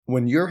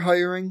When you're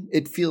hiring,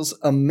 it feels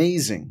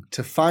amazing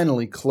to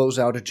finally close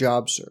out a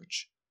job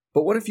search.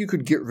 But what if you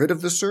could get rid of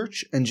the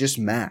search and just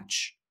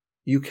match?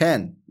 You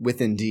can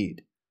with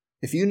Indeed.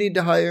 If you need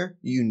to hire,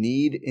 you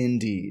need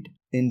Indeed.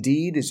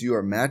 Indeed is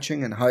your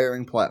matching and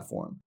hiring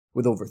platform.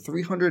 With over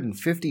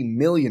 350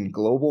 million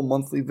global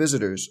monthly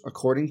visitors,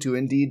 according to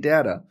Indeed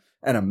data,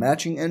 and a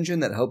matching engine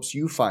that helps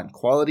you find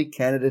quality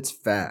candidates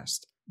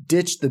fast.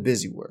 Ditch the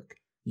busy work.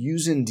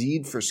 Use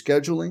Indeed for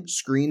scheduling,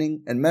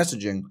 screening, and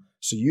messaging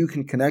so you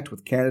can connect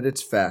with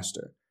candidates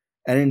faster.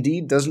 And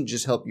Indeed doesn't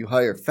just help you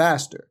hire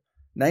faster.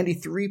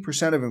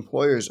 93% of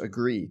employers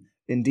agree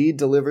Indeed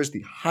delivers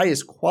the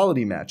highest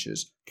quality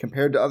matches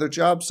compared to other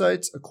job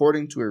sites,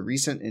 according to a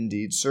recent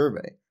Indeed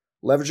survey.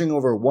 Leveraging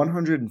over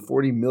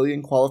 140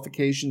 million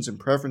qualifications and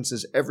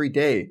preferences every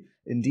day,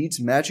 Indeed's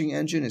matching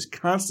engine is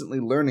constantly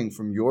learning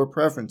from your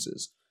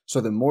preferences, so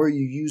the more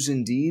you use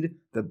Indeed,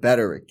 the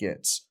better it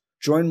gets.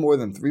 Join more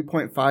than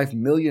 3.5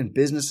 million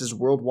businesses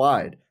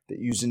worldwide that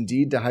use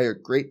Indeed to hire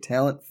great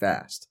talent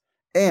fast.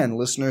 And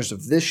listeners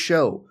of this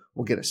show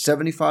will get a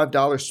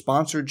 $75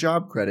 sponsored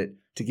job credit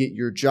to get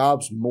your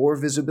jobs more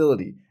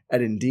visibility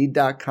at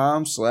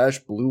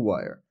Indeed.com/Blue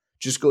Wire.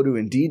 Just go to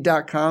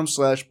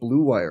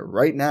Indeed.com/Blue Wire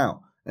right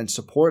now and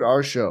support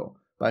our show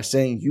by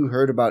saying you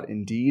heard about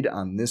Indeed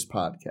on this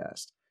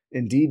podcast.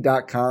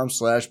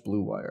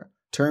 Indeed.com/Blue Wire.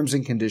 Terms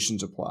and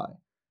conditions apply.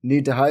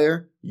 Need to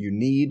hire? You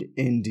need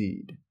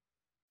Indeed.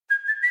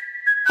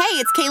 Hey,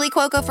 it's Kaylee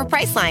Cuoco for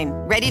Priceline.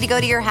 Ready to go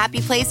to your happy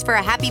place for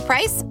a happy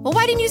price? Well,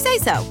 why didn't you say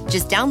so?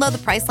 Just download the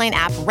Priceline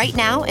app right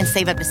now and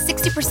save up to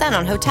 60%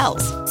 on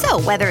hotels.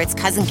 So whether it's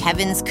Cousin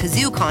Kevin's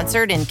Kazoo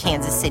Concert in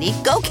Kansas City,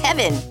 go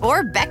Kevin,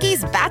 or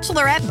Becky's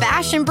Bachelorette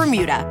Bash in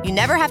Bermuda, you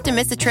never have to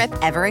miss a trip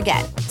ever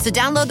again. So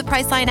download the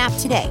Priceline app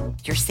today.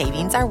 Your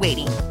savings are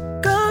waiting.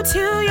 Go to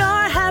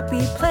your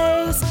happy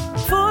place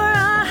for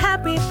a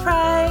happy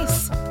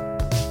price.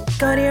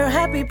 Go to your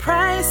happy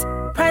price,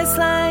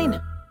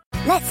 Priceline.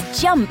 Let's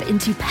jump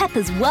into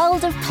Peppa's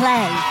world of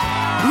play.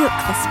 Look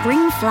for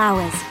spring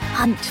flowers,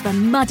 hunt for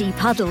muddy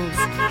puddles,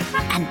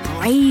 and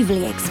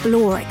bravely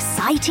explore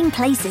exciting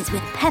places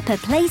with Peppa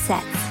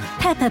playsets.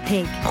 Peppa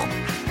Pig,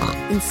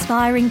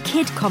 inspiring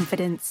kid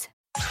confidence.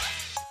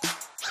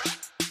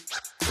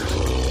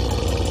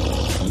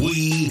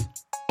 We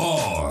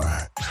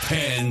are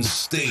Penn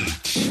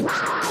State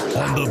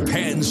on the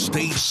Penn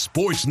State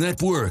Sports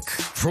Network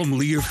from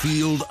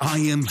Learfield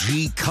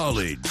IMG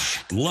College.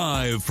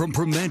 Live from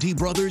Primanti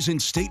Brothers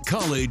and State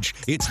College,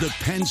 it's the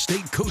Penn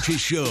State Coaches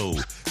Show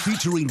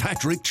featuring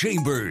Patrick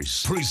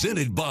Chambers.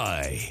 Presented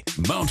by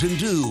Mountain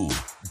Dew.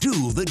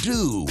 Do the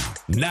do.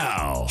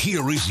 Now,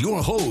 here is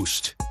your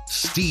host,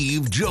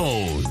 Steve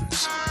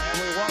Jones.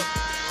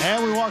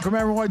 And we welcome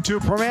everyone to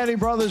Primanti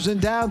Brothers in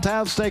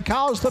downtown State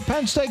College, the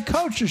Penn State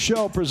Coaches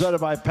Show presented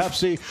by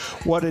Pepsi.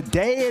 What a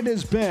day it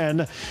has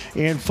been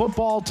in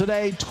football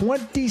today.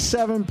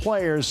 27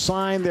 players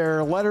signed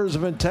their letters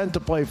of intent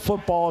to play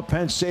football at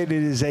Penn State.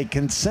 It is a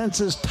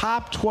consensus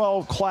top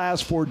 12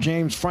 class for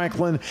James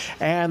Franklin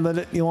and the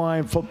Nittany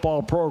Lion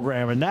football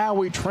program. And now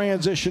we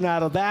transition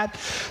out of that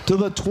to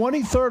the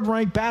 23rd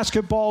ranked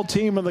basketball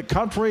team in the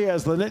country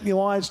as the Nittany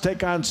Lions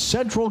take on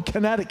Central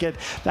Connecticut.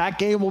 That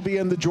game will be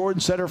in the Jordan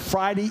Center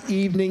Friday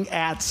evening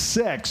at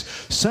 6.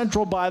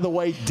 Central, by the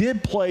way,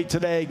 did play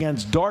today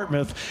against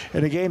Dartmouth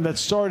in a game that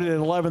started at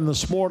 11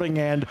 this morning,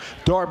 and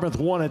Dartmouth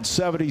won at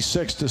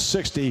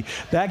 76-60.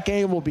 That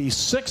game will be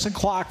 6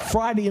 o'clock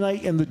Friday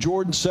night in the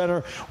Jordan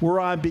Center. We're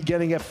on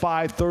beginning at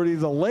 5:30.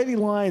 The Lady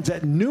Lions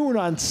at noon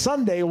on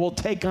Sunday will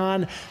take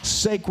on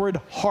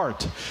Sacred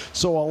Heart.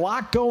 So a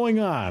lot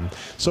going on.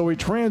 So we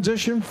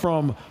transition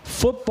from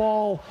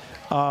football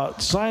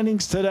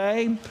signings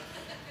today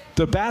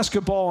to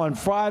basketball on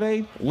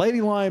Friday, Lady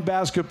Lion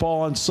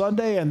basketball on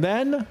Sunday, and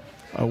then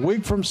a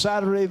week from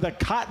Saturday, the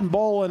Cotton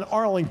Bowl in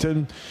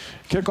Arlington.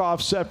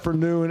 Kickoff set for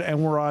noon,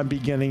 and we're on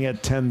beginning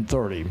at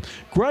 10:30.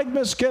 Greg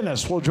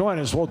Miskinnis will join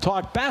us. We'll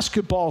talk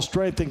basketball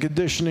strength and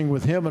conditioning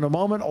with him in a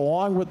moment,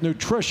 along with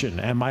nutrition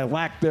and my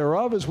lack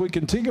thereof, as we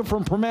continue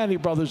from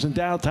Primanti Brothers in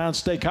downtown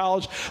State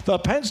College. The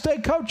Penn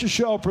State Coaches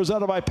Show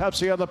presented by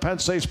Pepsi on the Penn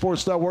State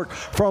Sports Network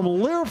from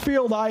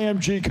Learfield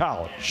IMG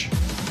College.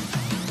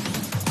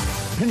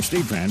 Penn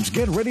State fans,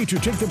 get ready to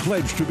take the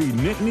pledge to be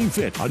Nittany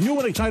Fit, a new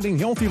and exciting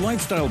healthy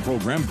lifestyle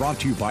program brought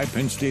to you by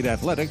Penn State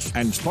Athletics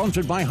and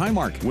sponsored by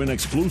Highmark. Win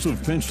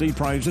exclusive Penn State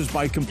prizes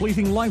by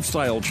completing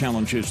lifestyle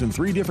challenges in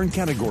 3 different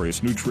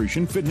categories: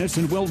 nutrition, fitness,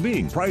 and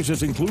well-being.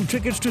 Prizes include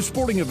tickets to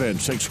sporting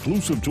events,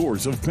 exclusive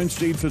tours of Penn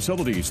State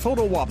facilities,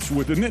 photo ops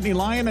with the Nittany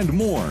Lion, and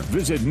more.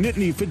 Visit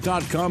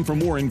NittanyFit.com for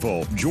more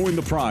info. Join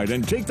the pride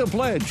and take the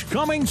pledge.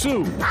 Coming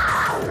soon.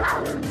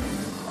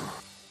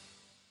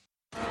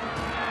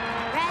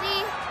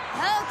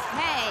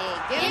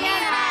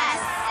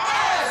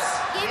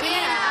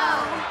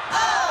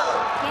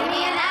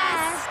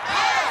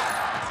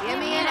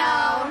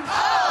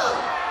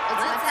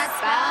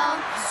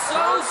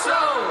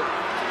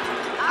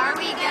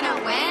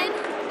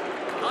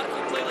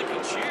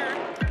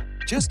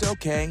 Just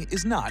okay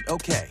is not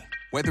okay.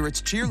 Whether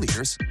it's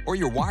cheerleaders or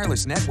your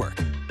wireless network,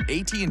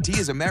 AT&T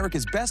is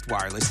America's best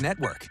wireless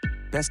network.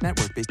 Best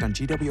network based on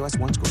GWS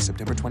 1 score,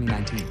 September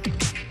 2019.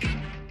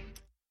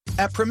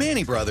 At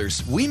Primanti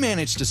Brothers, we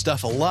manage to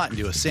stuff a lot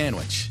into a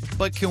sandwich.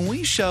 But can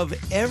we shove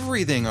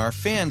everything our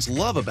fans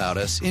love about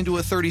us into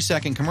a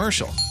 30-second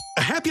commercial?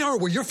 A happy hour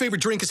where your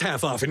favorite drink is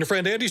half off and your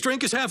friend Andy's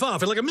drink is half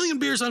off and like a million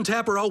beers on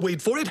tap or I'll wait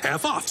for it,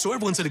 half off. So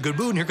everyone's in a good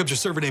mood and here comes your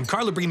server named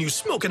Carla bringing you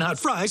smoking hot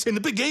fries and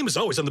the big game is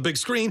always on the big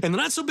screen and the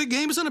not so big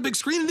game is on a big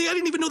screen and I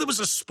didn't even know there was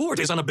a sport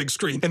is on a big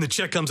screen and the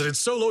check comes and it's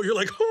so low you're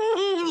like,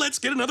 oh, let's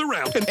get another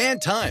round. And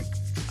time.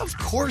 Of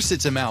course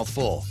it's a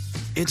mouthful.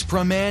 It's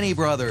Primanti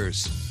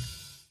Brothers.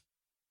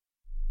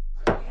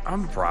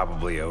 I'm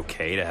probably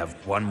okay to have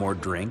one more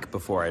drink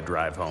before I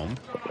drive home.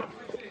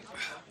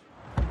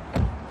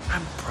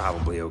 I'm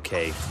probably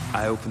okay.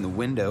 I open the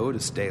window to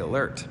stay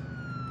alert.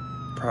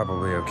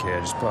 Probably okay.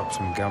 I just popped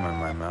some gum in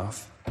my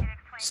mouth.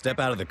 Step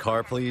out of the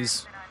car,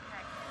 please.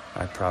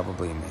 I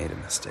probably made a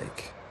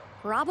mistake.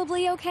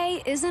 Probably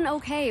okay isn't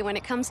okay when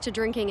it comes to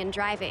drinking and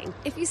driving.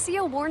 If you see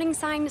a warning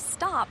sign,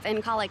 stop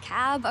and call a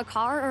cab, a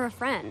car, or a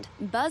friend.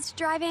 Buzzed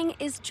driving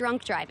is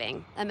drunk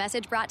driving. A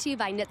message brought to you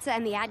by NHTSA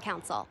and the Ad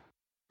Council.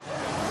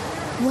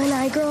 When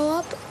I grow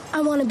up, I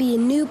want to be a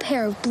new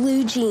pair of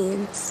blue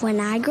jeans. When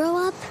I grow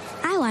up,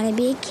 I want to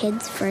be a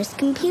kid's first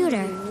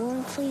computer.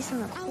 Warm place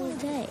on a cool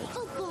day.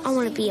 I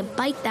want to be a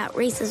bike that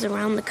races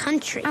around the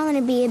country. I want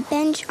to be a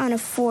bench on a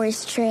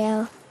forest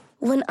trail.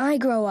 When I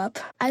grow up,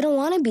 I don't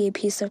want to be a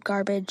piece of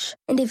garbage.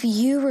 And if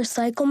you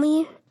recycle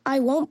me, I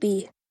won't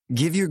be.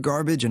 Give your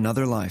garbage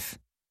another life.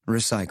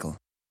 Recycle.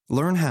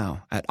 Learn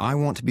how at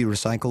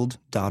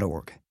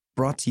iwanttoberecycled.org.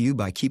 Brought to you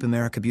by Keep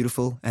America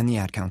Beautiful and the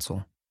Ad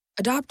Council.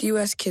 Adopt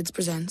US Kids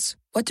presents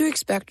What to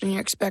Expect When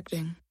You're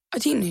Expecting a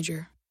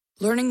Teenager.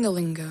 Learning the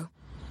lingo.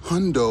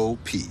 Hundo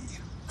P.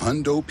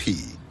 Hundo P.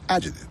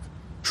 Adjective.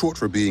 Short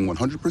for being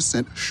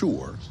 100%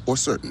 sure or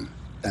certain.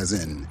 As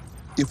in,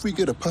 if we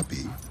get a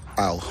puppy,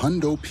 I'll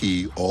Hundo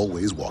P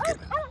always walk it.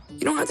 You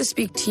don't have to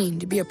speak teen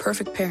to be a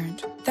perfect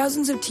parent.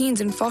 Thousands of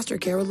teens in foster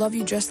care will love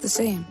you just the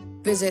same.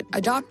 Visit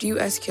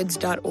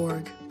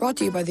adoptuskids.org. Brought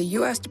to you by the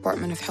U.S.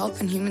 Department of Health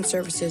and Human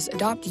Services,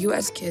 Adopt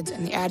U.S. Kids,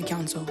 and the Ad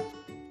Council.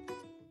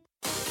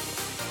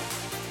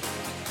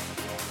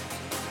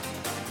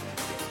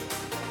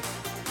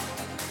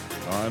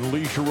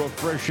 Unleash a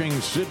refreshing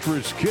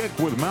citrus kick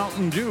with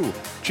Mountain Dew.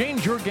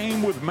 Change your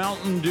game with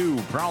Mountain Dew,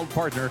 proud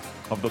partner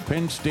of the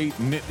Penn State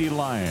Nittany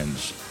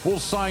Lions. We'll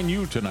sign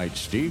you tonight,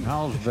 Steve.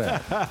 How's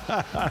that?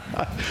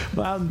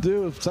 Mountain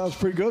Dew sounds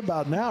pretty good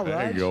about now, right?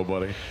 There you go,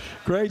 buddy.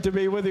 Great to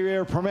be with you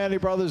here.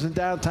 Primanti Brothers in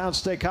downtown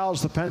State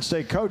College, the Penn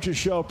State Coaches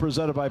Show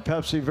presented by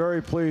Pepsi.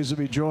 Very pleased to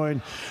be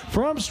joined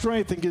from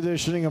Strength and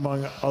Conditioning,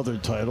 among other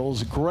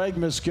titles, Greg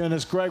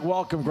Miskinnis. Greg,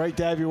 welcome. Great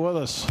to have you with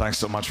us. Thanks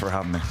so much for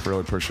having me.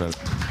 Really appreciate it.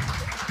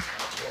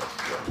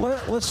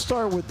 Let's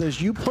start with this.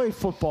 You play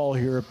football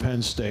here at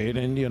Penn State,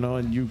 and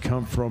you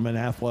come from an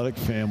athletic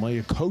family,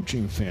 a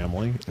coaching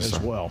family as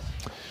well.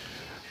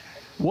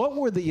 What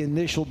were the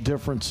initial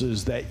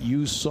differences that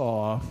you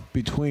saw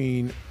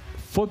between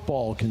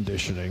football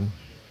conditioning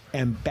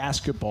and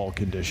basketball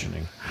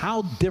conditioning?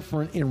 How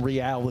different in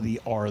reality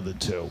are the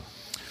two?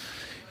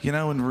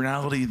 In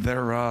reality,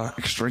 they're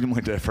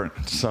extremely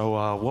different.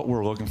 So what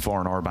we're looking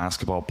for in our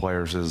basketball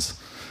players is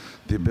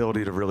the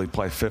ability to really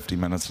play 50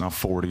 minutes, not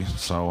 40.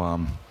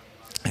 So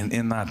and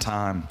in that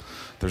time,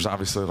 there's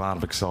obviously a lot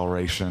of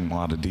acceleration, a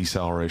lot of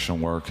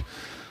deceleration work.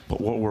 But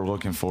what we're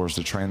looking for is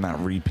to train that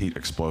repeat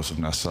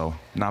explosiveness. So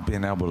not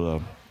being able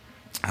to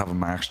have a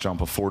max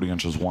jump of 40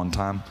 inches one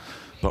time,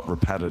 but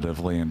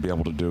repetitively and be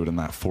able to do it in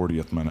that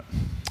 40th minute.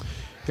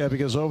 Yeah,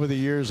 because over the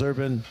years there have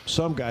been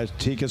some guys,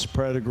 Tikas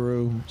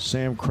Pettigrew,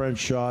 Sam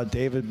Crenshaw,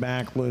 David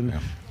Macklin,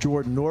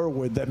 Jordan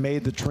Norwood, that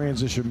made the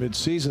transition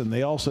midseason.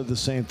 They all said the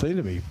same thing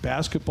to me.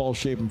 Basketball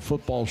shape and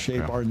football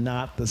shape are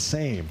not the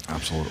same.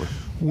 Absolutely.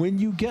 When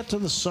you get to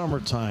the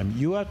summertime,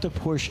 you have to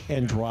push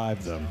and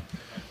drive them.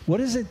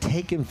 What is it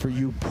taken for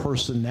you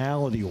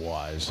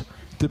personality-wise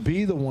to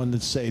be the one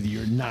that say that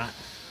you're not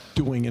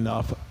doing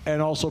enough,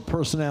 and also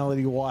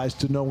personality-wise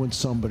to know when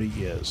somebody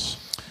is?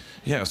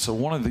 Yeah, so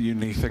one of the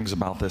unique things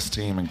about this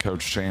team and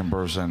Coach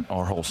Chambers and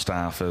our whole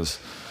staff is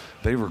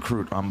they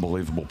recruit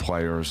unbelievable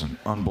players and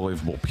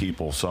unbelievable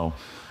people. So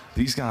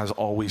these guys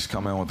always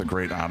come in with a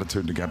great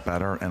attitude to get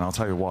better. And I'll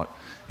tell you what,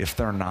 if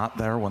they're not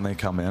there when they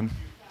come in,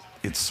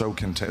 it's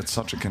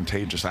such a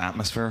contagious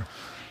atmosphere.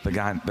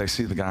 They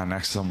see the guy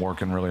next to them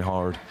working really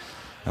hard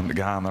and the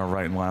guy on their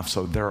right and left.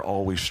 So they're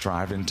always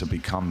striving to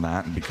become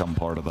that and become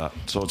part of that.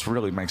 So it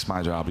really makes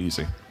my job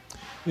easy.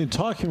 In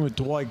talking with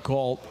Dwight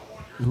Galt,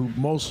 who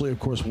mostly, of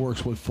course,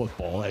 works with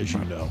football, as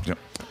you know. Yep.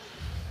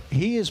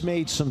 He has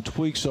made some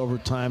tweaks over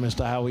time as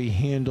to how he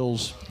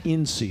handles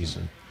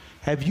in-season.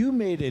 Have you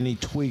made any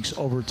tweaks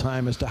over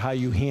time as to how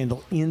you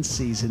handle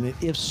in-season, and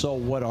if so,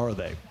 what are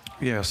they?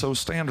 Yeah, so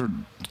standard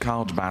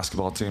college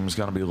basketball team is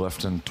going to be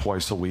lifting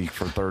twice a week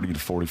for 30 to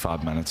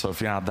 45 minutes. So if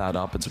you add that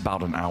up, it's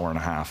about an hour and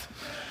a half.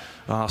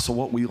 So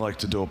what we like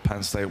to do at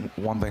Penn State,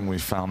 one thing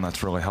we've found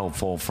that's really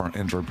helpful from an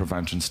injury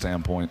prevention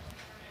standpoint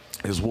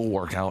is we'll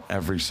work out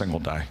every single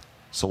day.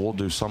 So we'll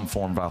do some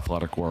form of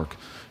athletic work,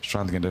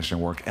 strength and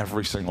conditioning work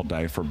every single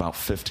day for about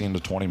 15 to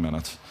 20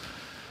 minutes.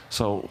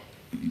 So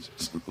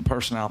the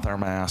person out there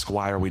may ask,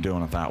 why are we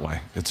doing it that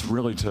way? It's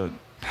really to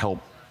help.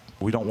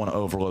 We don't want to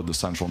overload the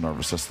central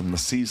nervous system. The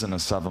season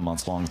is 7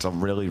 months long. It's a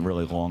really,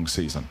 really long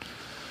season.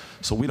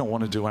 So we don't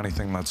want to do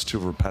anything that's too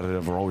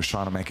repetitive. We're always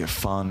trying to make it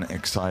fun,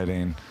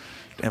 exciting.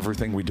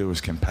 Everything we do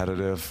is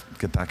competitive,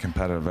 get that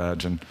competitive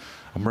edge. And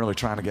I'm really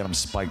trying to get them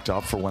spiked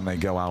up for when they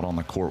go out on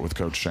the court with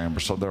Coach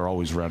Chambers, so they're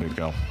always ready to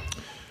go.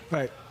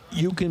 Right.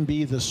 You can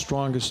be the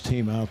strongest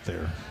team out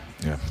there.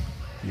 Yeah.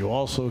 You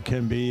also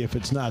can be, if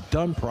it's not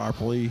done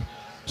properly,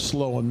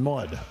 slow and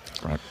mud.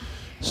 Right.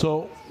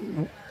 So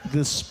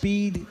the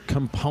speed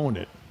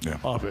component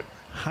of it,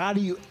 how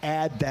do you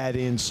add that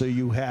in so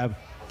you have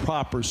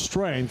proper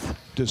strength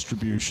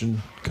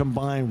distribution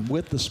combined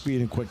with the speed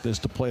and quickness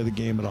to play the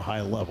game at a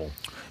high level?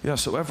 Yeah,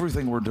 so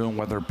everything we're doing,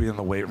 whether it be in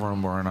the weight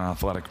room or in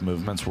athletic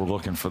movements, we're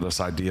looking for this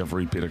idea of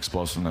repeat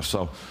explosiveness.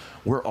 So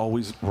we're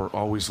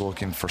always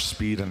looking for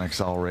speed and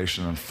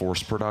acceleration and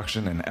force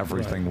production in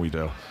everything we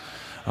do.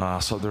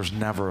 So there's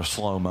never a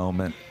slow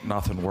moment,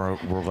 nothing where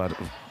we're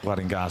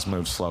letting guys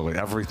move slowly.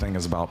 Everything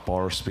is about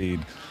bar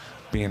speed,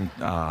 being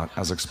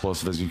as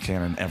explosive as you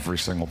can in every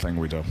single thing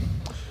we do.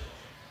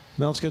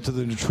 Now let's get to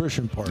the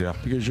nutrition part,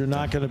 because you're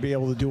not going to be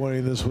able to do any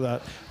of this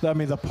without, I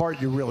mean, the part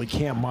you really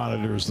can't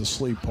monitor is the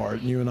sleep part,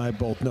 and you and I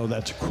both know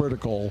that's a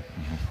critical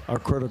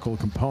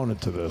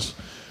component to this.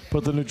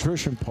 But the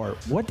nutrition part,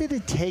 what did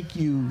it take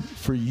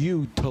for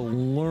you to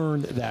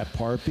learn that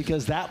part?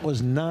 Because that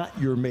was not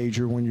your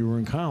major when you were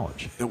in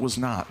college. It was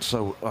not.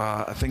 So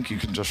I think you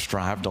can just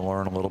strive to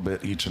learn a little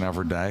bit each and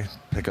every day,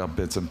 pick up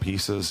bits and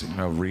pieces,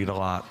 read a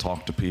lot,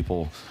 talk to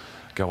people,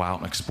 go out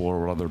and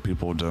explore what other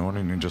people are doing,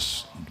 and you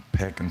just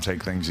pick and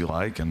take things you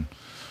like and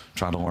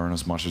try to learn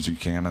as much as you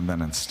can and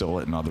then instill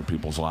it in other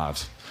people's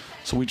lives.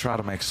 So we try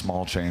to make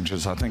small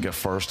changes. I think at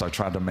first I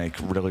tried to make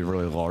really,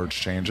 really large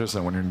changes,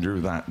 and when you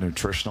do that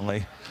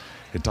nutritionally,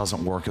 it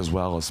doesn't work as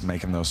well as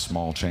making those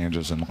small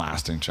changes and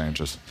lasting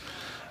changes.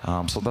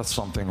 So that's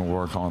something we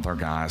work on with our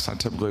guys. I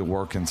typically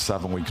work in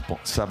 7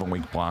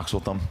 week blocks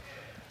with them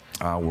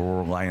where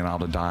we're laying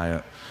out a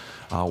diet,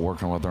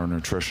 working with our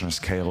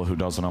nutritionist, Kayla, who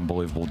does an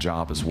unbelievable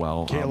job as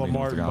well. Kayla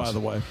Martin, by the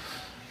way.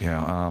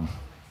 Yeah.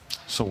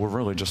 So we're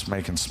really just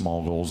making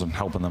small goals and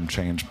helping them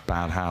change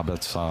bad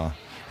habits,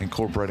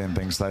 incorporating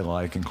things they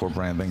like,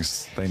 incorporating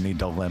things they need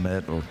to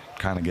limit or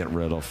kind of get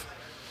rid of,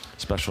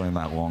 especially in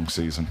that long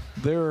season.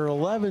 There are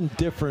 11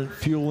 different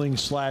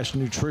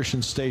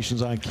fueling/nutrition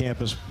stations on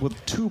campus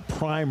with 2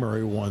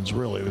 primary ones,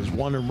 really. There's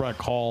one in Rec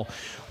Hall,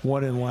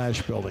 one in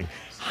Lash Building.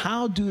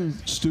 How do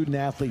student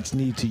athletes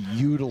need to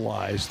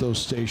utilize those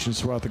stations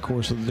throughout the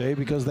course of the day?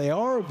 Because they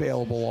are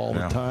available all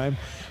the time,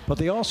 but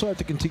they also have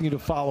to continue to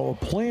follow a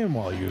plan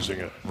while using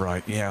it.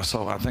 Right, yeah.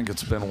 So I think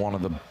it's been one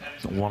of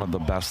the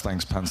best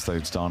things Penn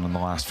State's done in the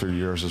last few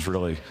years is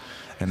really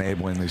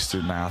enabling these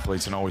student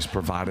athletes and always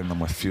providing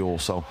them with fuel.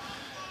 So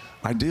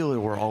ideally,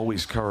 we're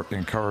always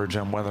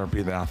encouraging, whether it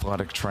be the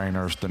athletic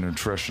trainers, the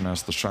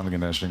nutritionists, the strength and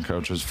conditioning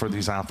coaches, for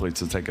these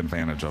athletes to take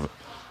advantage of it.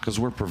 Because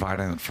we're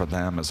providing it for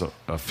them as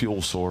a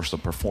fuel source, a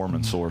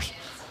performance source,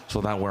 so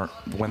that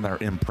when they're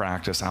in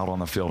practice out on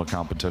the field of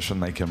competition,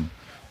 they can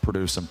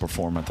produce and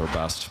perform at their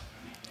best.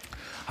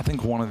 I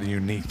think one of the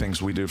unique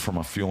things we do from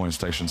a fueling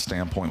station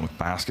standpoint with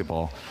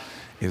basketball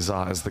is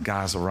as the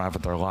guys arrive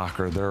at their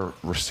locker, they're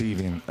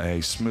receiving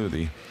a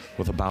smoothie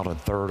with about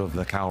 1/3 of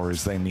the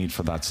calories they need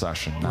for that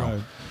session. Now,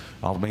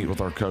 I'll meet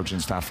with our coaching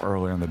staff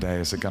earlier in the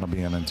day. Is it going to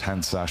be an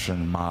intense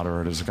session,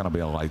 moderate? Is it going to be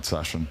a light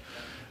session?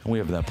 And we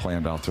have that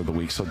planned out through the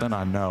week. So then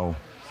I know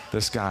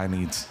this guy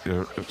is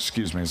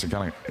it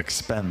going to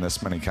expend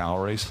this many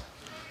calories?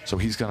 So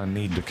he's going to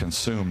need to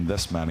consume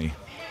this many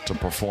to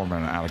perform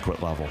at an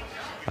adequate level.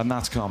 And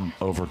that's come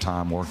over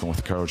time, working with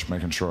the coach,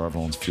 making sure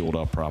everyone's fueled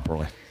up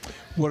properly.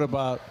 What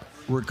about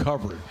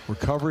recovery?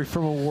 Recovery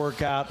from a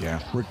workout,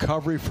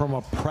 recovery from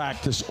a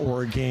practice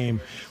or a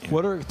game.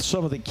 What are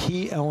some of the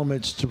key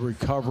elements to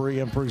recovery?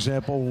 And, for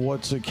example,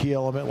 what's a key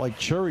element like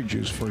cherry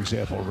juice, for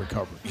example, of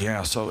recovery?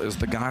 Yeah, so as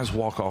the guys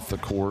walk off the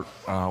court,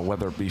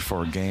 whether it be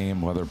for a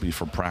game, whether it be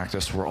for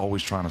practice, we're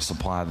always trying to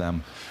supply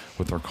them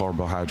with their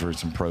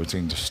carbohydrates and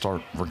protein to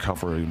start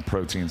recovery and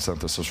protein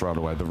synthesis right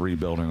away, the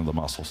rebuilding of the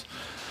muscles.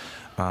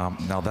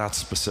 Now, that's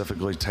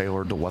specifically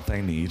tailored to what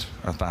they need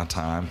at that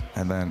time.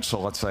 And then, so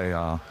let's say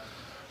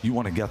you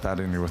want to get that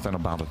in you within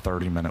about a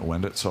 30-minute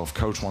window. So if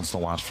coach wants to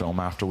watch film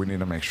after, we need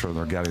to make sure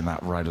they're getting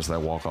that right as they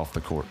walk off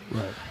the court.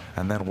 Right.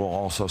 And then we'll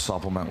also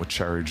supplement with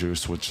cherry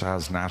juice, which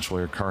has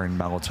naturally occurring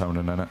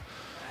melatonin in it.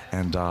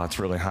 And it's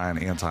really high in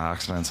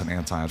antioxidants and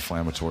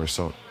anti-inflammatory.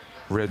 So it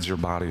rids your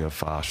body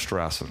of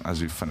stress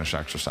as you finish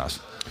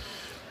exercise.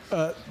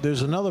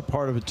 There's another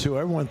part of it, too.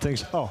 Everyone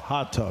thinks,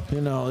 hot tub.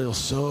 It'll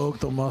soak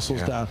the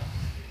muscles down.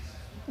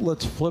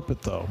 Let's flip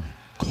it, though.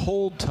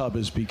 Cold tub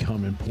has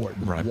become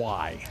important. Right.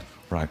 Why?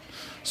 Right.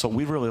 So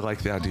we really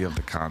like the idea of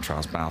the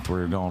contrast bath, where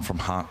you're going from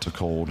hot to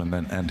cold and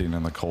then ending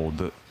in the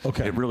cold.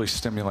 It really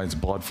stimulates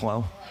blood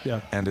flow. Yeah.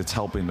 And it's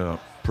helping to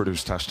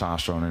produce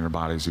testosterone in your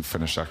body as you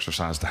finish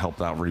exercise to help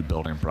that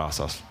rebuilding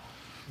process.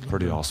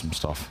 Pretty awesome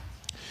stuff.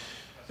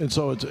 And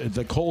so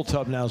the cold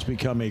tub now has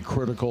become a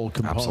critical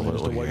component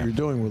as to what you're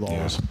doing with all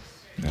this.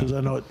 Because I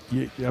know,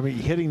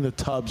 hitting the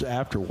tubs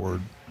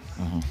afterward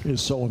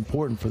is so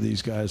important for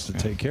these guys to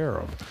take care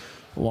of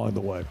along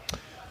the way.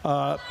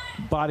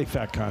 Body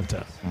fat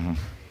content.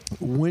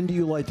 When do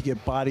you like to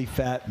get body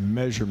fat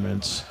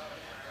measurements?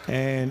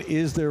 And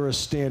is there a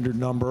standard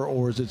number,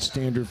 or is it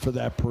standard for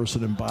that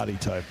person and body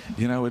type?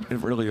 You know, it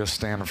really is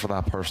standard for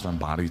that person and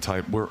body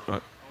type. We're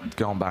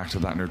going back to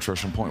that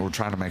nutrition point. We're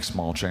trying to make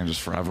small changes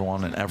for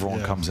everyone, and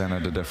everyone comes in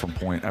at a different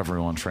point.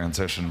 Everyone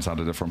transitions at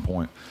a different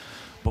point.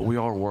 But we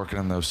are working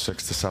in those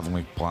 6 to 7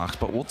 week blocks.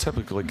 But we'll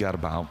typically get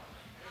about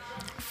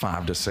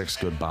 5 to 6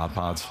 good bod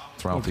pods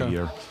throughout the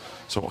year.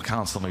 So we're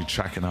constantly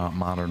checking out,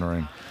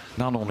 monitoring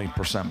not only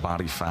percent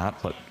body fat,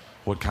 but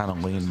what kind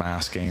of lean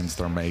mass gains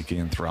they're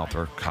making throughout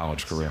their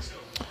college career.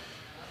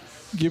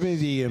 Give me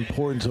the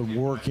importance of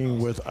working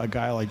with a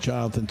guy like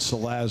Jonathan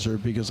Salazar,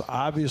 because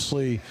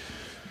obviously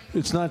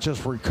it's not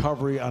just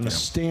recovery on a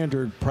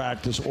standard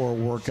practice or a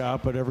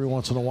workout, but every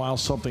once in a while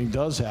something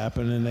does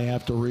happen and they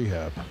have to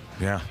rehab.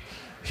 Yeah.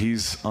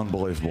 He's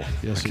unbelievable.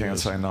 Yes, I can't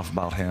say enough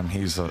about him.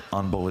 He's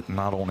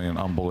not only an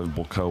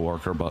unbelievable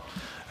coworker, but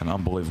an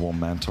unbelievable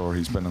mentor.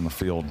 He's been in the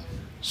field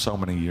so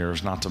many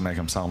years, not to make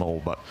him sound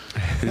old, but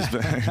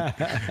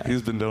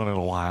he's been doing it a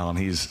while, and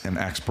he's an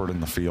expert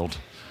in the field.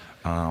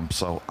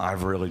 So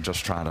I've really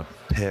just tried to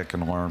pick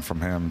and learn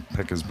from him,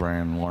 pick his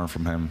brain and learn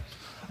from him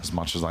as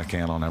much as I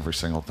can on every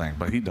single thing.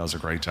 But he does a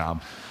great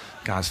job.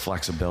 Guys'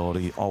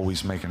 flexibility,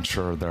 always making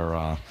sure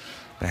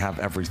they have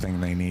everything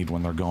they need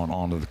when they're going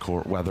onto the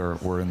court, whether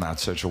we're in that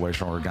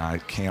situation or a guy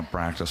can't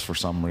practice for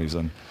some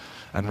reason.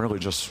 And really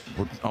just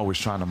we're always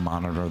trying to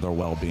monitor their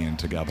well-being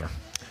together.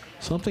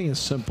 Something as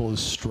simple as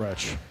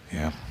stretch.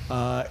 Yeah.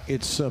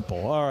 It's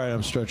simple. All right,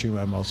 I'm stretching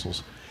my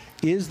muscles.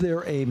 Is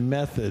there a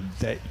method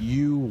that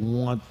you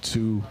want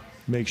to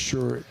make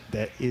sure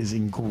that is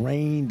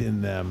ingrained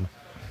in them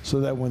so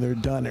that when they're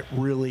done, it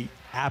really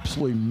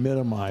absolutely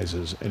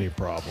minimizes any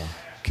problem?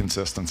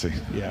 Consistency.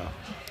 Yeah.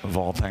 Of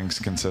all things,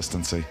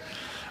 consistency.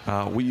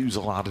 We use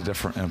a lot of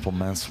different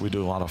implements. We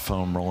do a lot of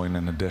foam rolling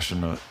in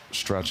addition to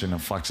stretching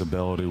and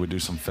flexibility. We do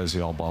some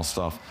physio ball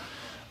stuff.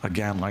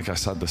 Again, like I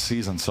said, the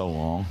season's so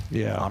long.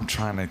 Yeah. I'm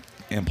trying to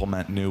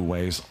implement new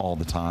ways all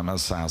the time,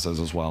 as Saz is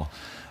as well,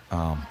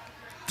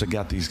 to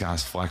get these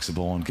guys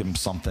flexible and give them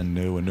something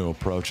new, a new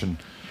approach. And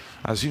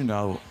as you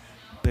know,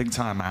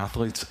 big-time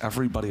athletes,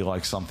 everybody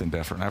likes something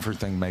different.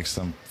 Everything makes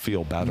them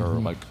feel better,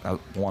 like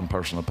one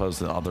person opposed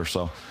to the other.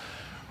 So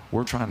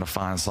we're trying to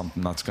find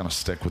something that's going to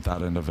stick with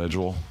that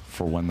individual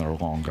for when they're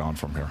long gone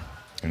from here,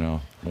 you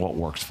know, what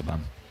works for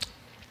them.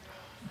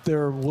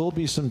 There will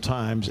be some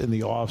times in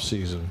the off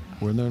season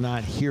when they're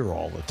not here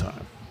all the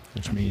time,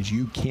 which means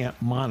you can't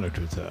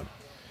monitor them.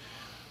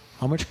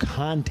 How much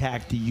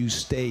contact do you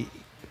stay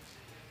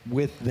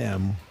with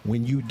them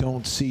when you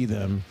don't see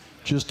them,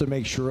 just to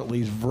make sure at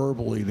least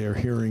verbally they're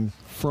hearing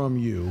from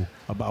you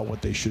about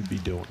what they should be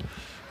doing?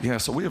 Yeah,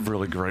 so we have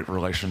really great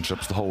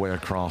relationships the whole way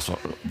across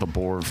the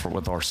board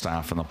with our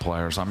staff and the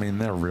players. I mean,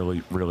 they're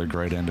really, really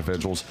great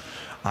individuals.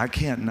 I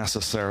can't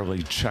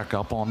necessarily check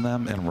up on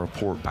them and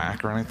report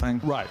back or anything.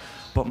 Right.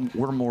 But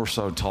we're more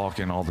so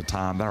talking all the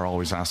time. They're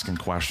always asking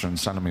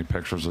questions, sending me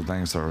pictures of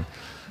things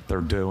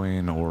they're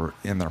doing or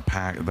in their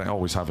packet. They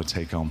always have a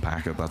take-home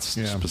packet that's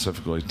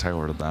specifically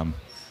tailored to them.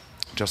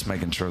 Just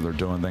making sure they're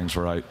doing things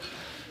right.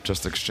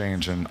 Just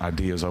exchanging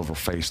ideas over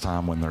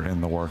FaceTime when they're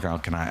in the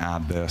workout. Can I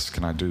add this?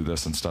 Can I do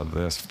this instead of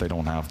this? If they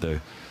don't have the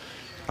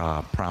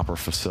proper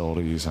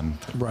facilities and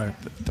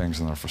things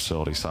in their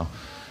facility. So,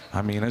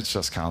 I mean, it's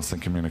just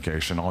constant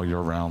communication all year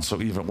round.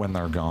 So even when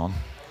they're gone,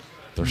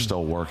 they're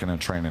still working and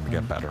training to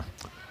get better.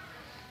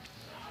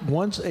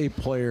 Once a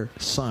player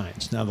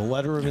signs, now the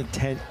letter of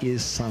intent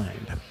is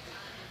signed.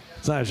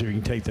 It's not as if you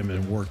can take them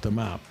and work them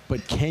out,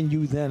 but can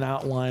you then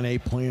outline a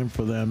plan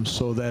for them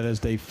so that as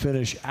they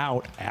finish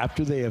out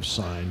after they have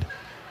signed,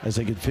 as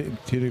they get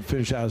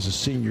finish out as a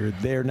senior,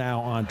 they're now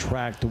on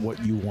track to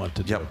what you want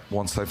to do? Yep.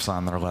 Once they've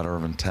signed their letter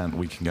of intent,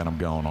 we can get them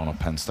going on a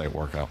Penn State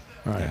workout.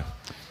 All right. Yeah.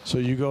 So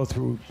you go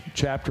through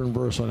chapter and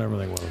verse on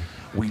everything with them.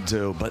 We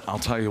do, but I'll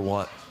tell you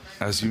what.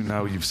 As you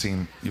know, you've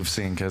seen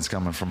kids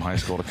coming from high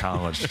school to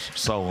college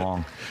so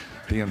long.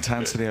 The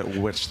intensity at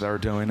which they're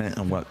doing it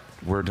and what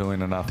we're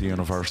doing it at the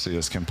university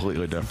is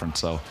completely different.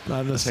 So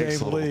not in the same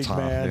league,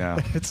 man. Yeah,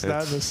 it's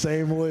not in the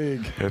same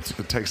league. It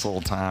takes a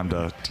little time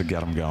to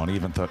get them going,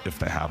 even if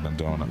they have been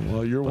doing it.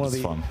 Well, you're one of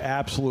the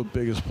absolute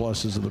biggest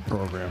pluses of the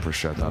program.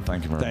 Appreciate that.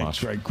 Thank you very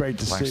much. Great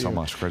to see you. Thanks so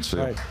much. Great to see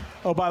you.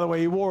 Oh, by the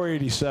way, you wore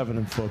 87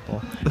 in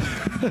football.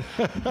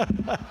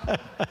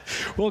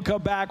 We'll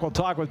come back. We'll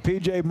talk with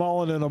P.J.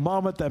 Mullen in a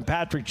moment, then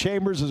Patrick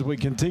Chambers as we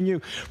continue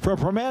from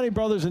Primanti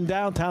Brothers in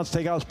Downtown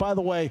Steakhouse. By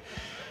the way,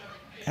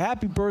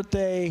 happy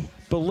birthday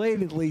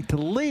belatedly to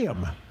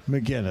Liam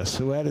McGinnis,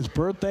 who had his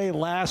birthday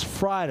last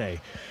Friday.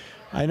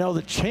 I know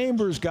the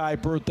Chambers guy,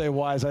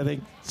 birthday-wise, I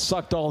think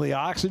sucked all the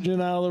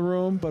oxygen out of the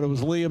room, but it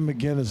was Liam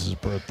McGinnis'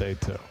 birthday,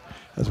 too.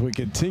 As we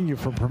continue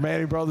from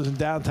Primanti Brothers in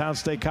downtown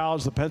State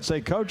College, the Penn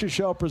State Coaches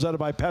Show presented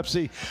by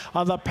Pepsi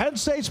on the Penn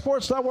State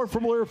Sports Network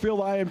from Learfield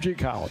IMG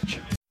College.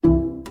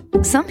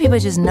 Some people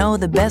just know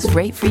the best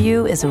rate for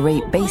you is a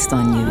rate based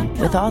on you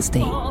with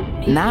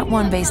Allstate. Not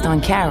one based on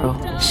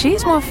Carol.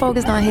 She's more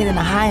focused on hitting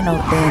a high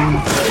note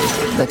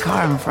than the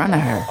car in front of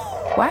her.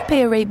 Why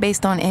pay a rate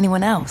based on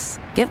anyone else?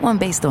 Get one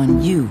based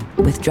on you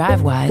with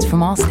DriveWise from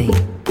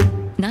Allstate.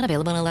 Not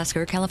available in Alaska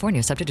or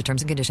California, subject to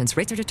terms and conditions.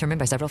 Rates are determined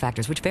by several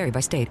factors, which vary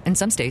by state. In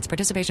some states,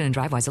 participation in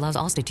DriveWise allows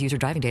Allstate to use your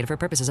driving data for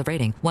purposes of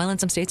rating. While in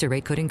some states, your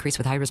rate could increase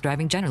with high-risk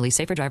driving. Generally,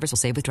 safer drivers will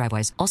save with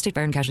DriveWise. Allstate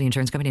Fire and Casualty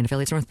Insurance Company and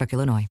affiliates, Northbrook,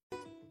 Illinois.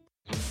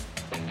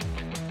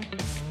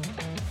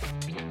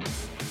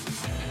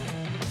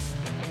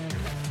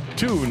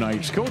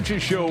 Tonight's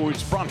Coaches Show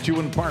is brought to you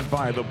in part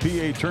by the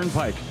PA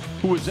Turnpike,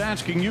 who is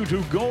asking you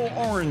to go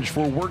orange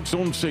for work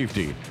zone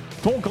safety.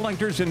 Toll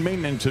collectors and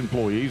maintenance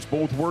employees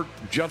both work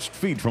just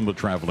feet from the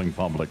traveling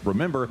public.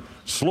 Remember,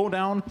 slow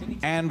down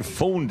and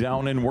phone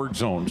down in work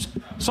zones.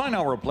 Sign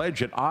our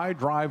pledge at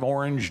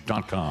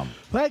idriveorange.com.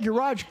 Thank you,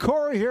 Roger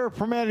Corey here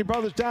from Primanti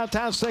Brothers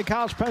Downtown State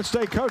College Penn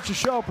State Coaches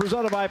Show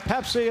presented by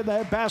Pepsi, and the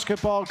head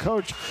basketball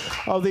coach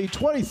of the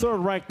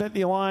 23rd ranked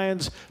Nittany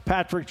Lions,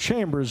 Patrick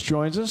Chambers,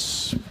 joins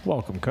us.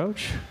 Welcome,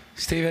 Coach.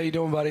 Steve, how you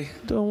doing, buddy?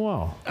 Doing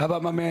well. How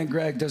about my man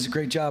Greg? Does a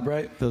great job,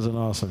 right? Does an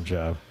awesome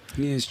job.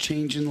 He is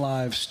changing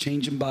lives,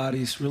 changing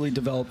bodies, really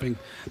developing.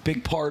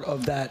 Big part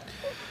of that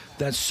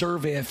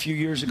survey a few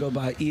years ago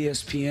by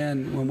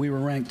ESPN when we were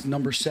ranked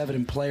number 7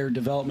 in player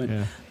development.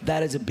 Yeah.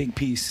 That is a big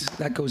piece.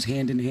 That goes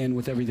hand in hand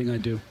with everything I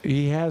do.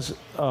 He has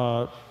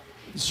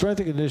strength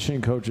and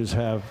conditioning coaches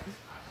have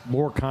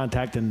more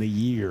contact in the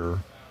year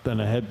than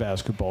a head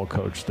basketball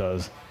coach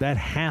does. That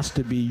has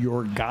to be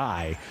your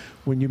guy.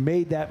 When you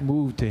made that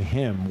move to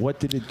him, what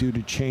did it do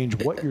to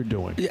change what you're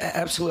doing? Yeah,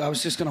 absolutely. I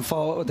was just going to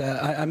follow up with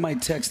that. I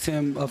might text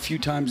him a few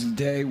times a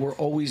day. We're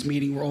always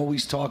meeting. We're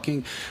always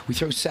talking. We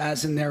throw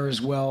Saz in there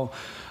as well.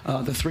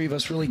 The three of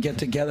us really get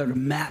together to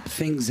map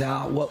things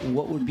out, what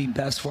would be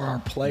best for our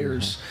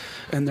players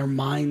and their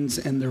minds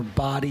and their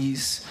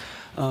bodies.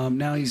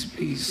 Now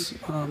he's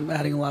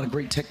adding a lot of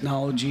great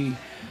technology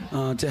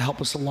to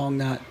help us along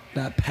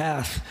that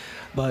path.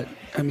 But,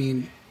 I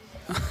mean,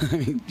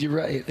 you're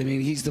right. I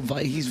mean, he's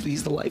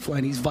the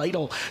lifeline. He's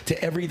vital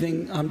to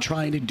everything I'm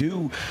trying to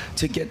do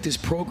to get this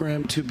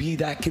program to be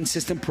that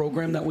consistent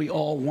program that we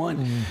all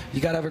want.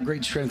 You got to have a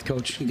great strength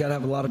coach. You got to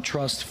have a lot of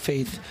trust,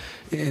 faith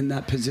in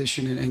that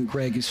position, and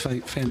Greg is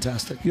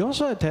fantastic. You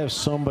also have to have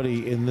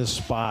somebody in this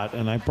spot,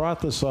 and I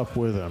brought this up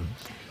with him,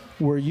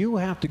 where you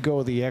have to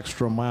go the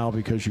extra mile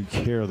because you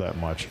care that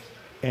much.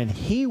 And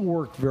he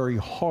worked very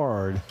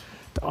hard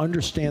to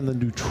understand the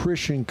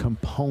nutrition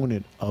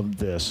component of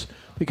this,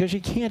 because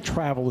you can't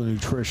travel a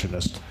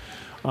nutritionist,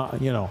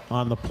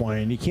 on the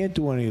plane. You can't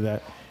do any of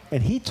that.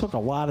 And he took a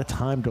lot of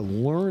time to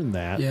learn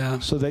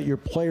that, so that your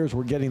players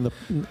were getting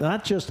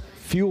not just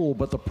fuel,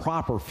 but the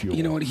proper fuel.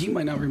 You know what? He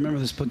might not remember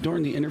this, but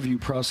during the interview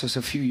process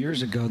a few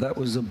years ago, that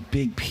was a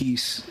big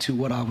piece to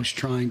what I was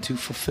trying to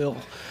fulfill.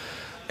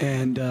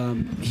 And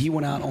he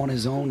went out on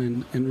his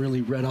own and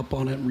really read up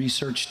on it,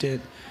 researched it,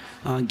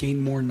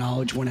 gained more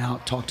knowledge, went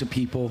out, talked to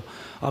people,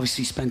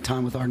 obviously spent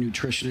time with our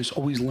nutritionist,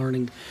 always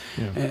learning.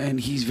 And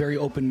he's very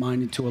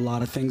open-minded to a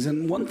lot of things.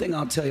 And one thing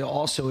I'll tell you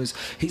also is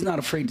he's not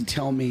afraid to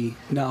tell me,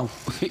 no,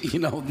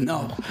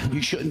 no,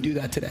 you shouldn't do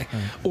that today.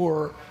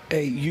 Or,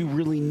 hey, you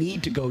really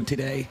need to go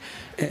today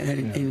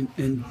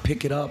and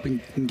pick it up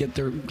and get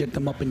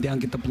them up and down,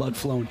 get the blood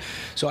flowing.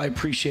 So I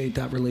appreciate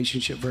that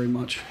relationship very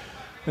much.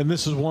 And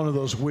this is one of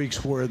those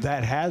weeks where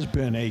that has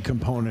been a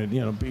component,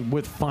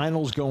 with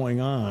finals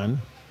going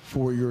on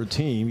for your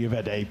team. You've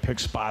had to pick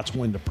spots,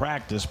 when to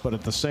practice, but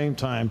at the same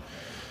time,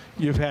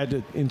 you've had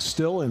to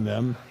instill in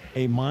them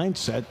a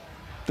mindset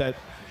that,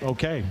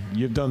 okay,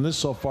 you've done this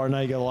so far,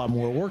 now you got a lot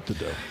more work to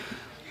do.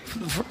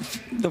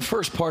 The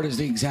first part is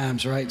the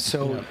exams, right?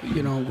 So,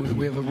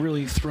 we have a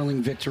really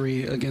thrilling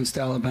victory against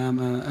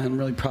Alabama, and I'm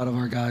really proud of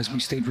our guys. We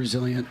stayed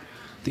resilient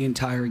the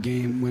entire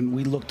game when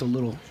we looked a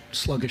little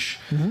sluggish,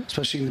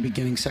 especially in the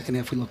beginning. Second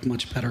half, we looked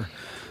much better.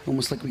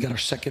 Almost like we got our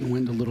second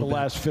wind a little bit. The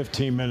last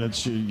 15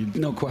 minutes,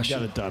 no question,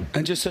 got it done.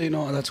 And just so you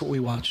know, that's what we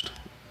watched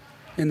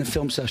in the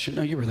film session.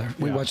 No, you were there.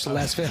 We watched the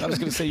last. I was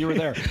going to say you were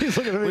there. He's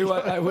looking at me. We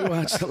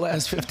watched the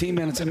last 15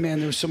 minutes, and man,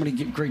 there were so many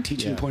great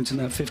teaching points in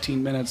that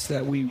 15 minutes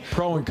that we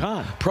pro and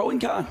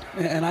con,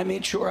 and I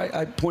made sure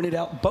I pointed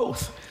out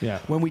both. Yeah.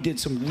 When we did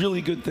some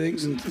really good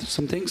things and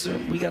some things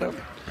that we got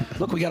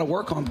to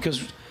work on,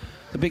 because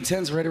the Big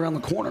Ten's right around the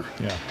corner.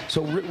 Yeah.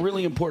 So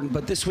really important.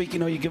 But this week,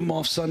 you give them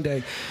off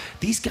Sunday.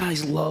 These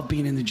guys love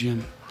being in the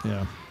gym.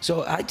 Yeah.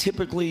 So I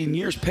typically, in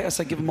years past,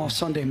 I give them off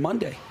Sunday,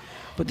 Monday.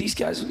 But these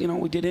guys,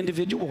 we did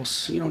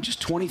individuals,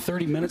 just 20,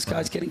 30 minutes,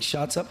 guys getting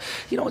shots up.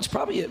 It's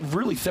probably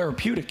really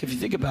therapeutic if you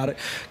think about it.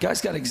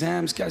 Guys got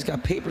exams, guys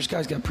got papers,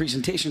 guys got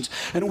presentations.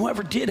 And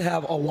whoever did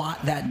have a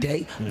lot that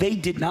day, they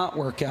did not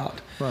work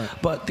out. Right.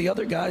 But the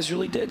other guys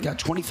really did. Got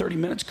 20, 30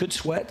 minutes, good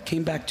sweat,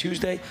 came back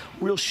Tuesday,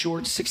 real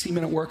short,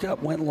 60-minute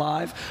workout, went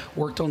live,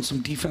 worked on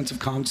some defensive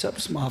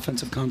concepts, some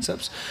offensive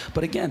concepts.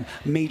 But again,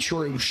 made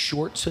sure it was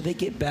short so they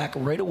get back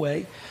right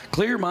away.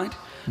 Clear your mind.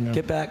 Yeah.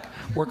 Get back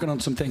working on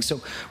some things. So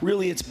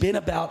really, it's been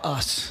about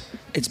us.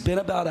 It's been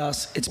about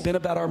us. It's been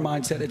about our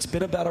mindset. It's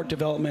been about our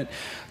development.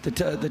 The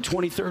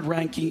 23rd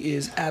ranking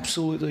is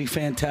absolutely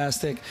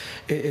fantastic.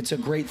 It's a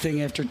great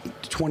thing after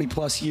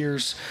 20-plus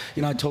years.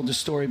 I told the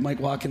story. Mike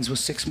Watkins was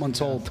 6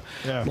 months old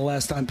the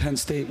last time Penn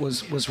State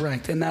was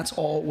ranked. And that's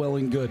all well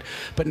and good.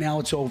 But now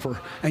it's over.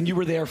 And you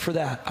were there for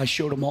that. I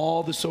showed him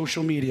all the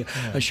social media.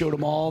 I showed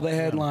him all the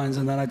headlines.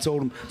 And then I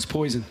told him, it's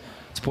poison.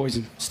 It's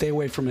poison. Stay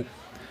away from it.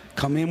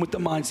 Come in with the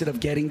mindset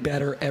of getting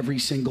better every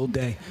single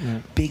day.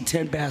 Big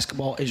Ten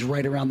basketball is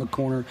right around the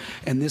corner,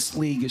 and this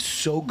league is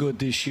so good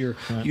this year,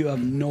 you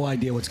have no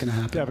idea what's going to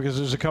happen. Yeah, because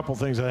there's a couple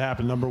things that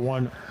happen. Number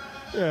one,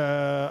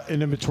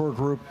 an immature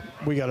group,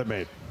 we got it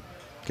made.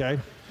 Okay?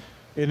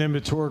 An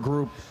immature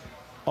group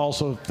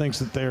also thinks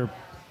that they're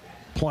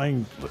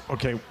playing,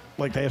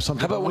 like they have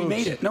something to lose. How about we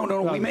made it? No,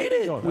 we made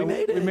it. We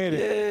made it. We made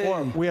it.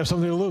 Or we have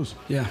something to lose.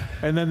 Yeah.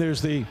 And then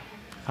there's the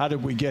how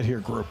did we get here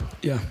group.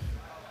 Yeah.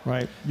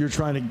 Right? You're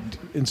trying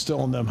to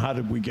instill in them, how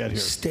did we get here?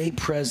 Stay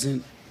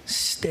present.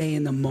 Stay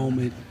in the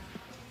moment.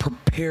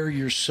 Prepare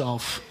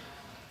yourself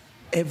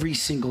every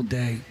single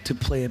day to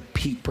play a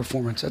peak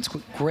performance. That's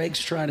what Greg's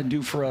trying to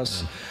do for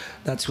us.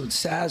 That's what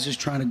Saz is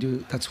trying to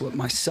do. That's what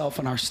myself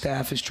and our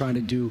staff is trying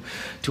to do,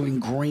 to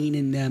ingrain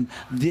in them.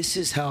 This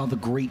is how the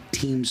great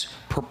teams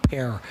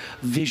prepare,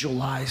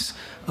 visualize,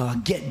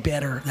 get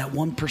better, that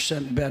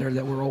 1% better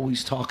that we're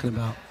always talking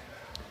about.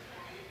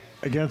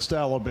 Against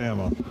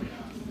Alabama,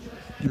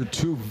 your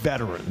two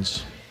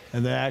veterans,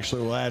 and they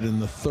actually will add in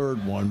the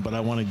third one, but I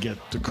want to get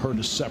to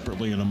Curtis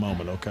separately in a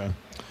moment, okay?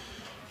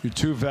 Your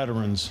two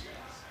veterans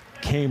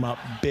came up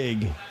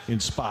big in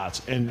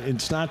spots, and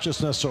it's not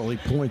just necessarily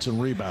points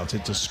and rebounds.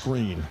 It's a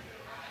screen.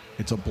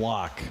 It's a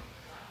block.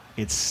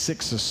 It's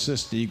 6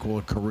 assists to equal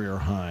a career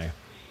high.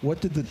 What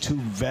did the two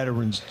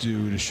veterans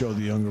do to show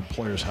the younger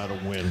players how to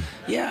win?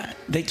 Yeah,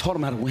 they taught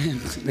them how to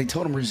win. They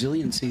taught them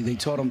resiliency. They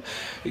taught them,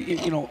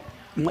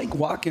 Mike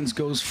Watkins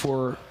goes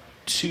for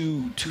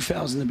two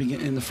fouls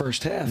in the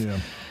first half. Yeah.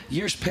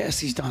 Years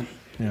past, he's done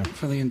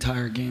for the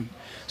entire game.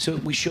 So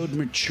we showed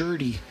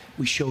maturity.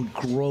 We showed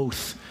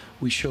growth.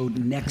 We showed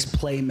next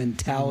play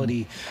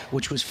mentality,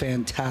 which was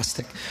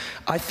fantastic.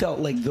 I felt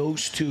like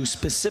those two,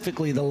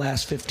 specifically the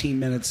last 15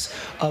 minutes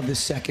of the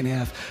second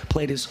half,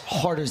 played as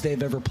hard as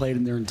they've ever played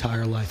in their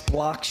entire life.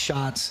 Blocked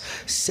shots,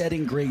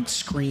 setting great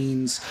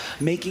screens,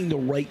 making the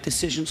right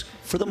decisions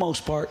for the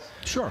most part.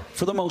 Sure.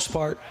 For the most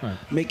part,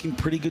 making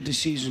pretty good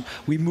decisions.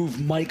 We moved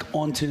Mike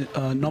onto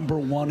number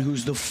one,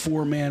 who's the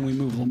 4-man. We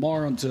moved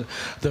Lamar onto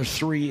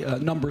the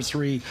number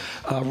 3.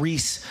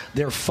 Reese,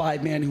 their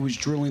 5-man who was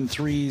drilling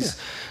threes.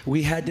 Yeah.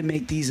 We had to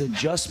make these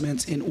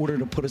adjustments in order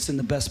to put us in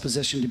the best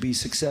position to be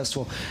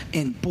successful.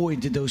 And boy,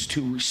 did those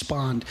two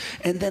respond.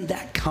 And then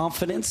that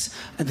confidence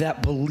and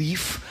that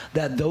belief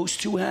that those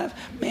two have,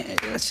 man,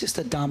 that's just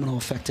a domino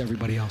effect to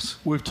everybody else.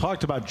 We've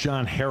talked about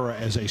John Harrar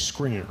as a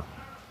screener.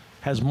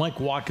 Has Mike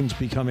Watkins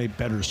become a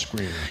better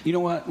screener? You know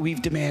what?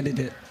 We've demanded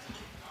it.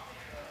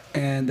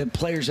 And the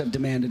players have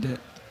demanded it.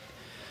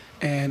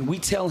 And we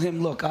tell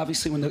him, look,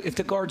 obviously, if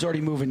the guard's already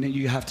moving, then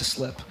you have to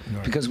slip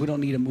because we don't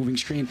need a moving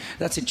screen.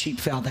 That's a cheap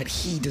foul that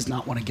he does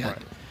not want to get,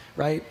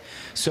 right?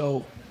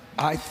 So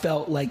I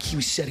felt like he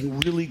was setting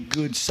really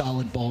good,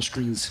 solid ball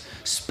screens,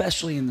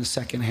 especially in the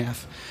second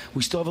half.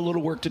 We still have a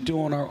little work to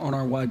do on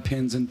our wide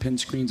pins and pin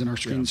screens and our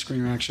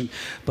screen action.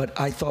 But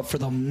I thought for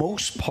the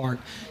most part,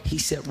 he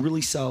set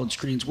really solid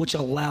screens, which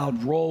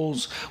allowed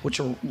rolls, which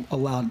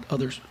allowed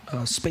other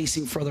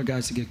spacing for other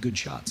guys to get good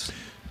shots.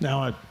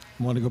 Now I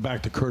want to go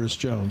back to Curtis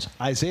Jones.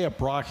 Isaiah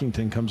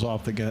Brockington comes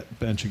off the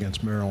bench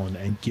against Maryland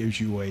and gives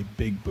you a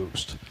big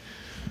boost.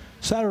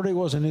 Saturday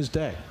wasn't his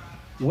day.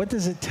 What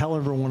does it tell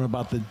everyone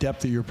about the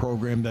depth of your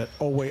program that,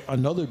 oh, wait,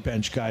 another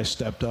bench guy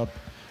stepped up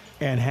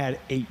and had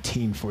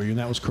 18 for you, and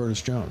that was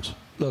Curtis Jones?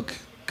 Look,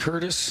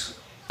 Curtis,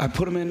 I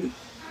put him in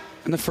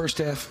the first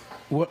half.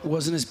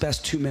 Wasn't his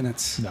best 2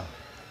 minutes. No.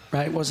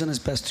 Right? Wasn't his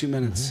best 2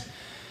 minutes.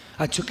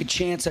 I took a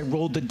chance. I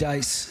rolled the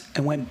dice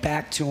and went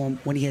back to him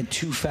when he had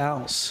 2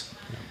 fouls.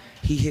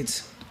 He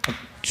hits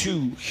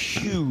 2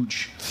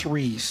 huge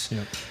threes.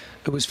 Yep.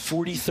 It was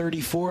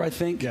 40-34, I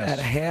think, at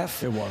a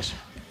half. It was.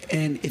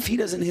 And if he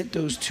doesn't hit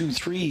those 2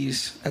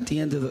 threes at the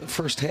end of the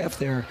first half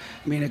there,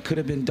 I mean, it could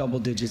have been double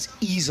digits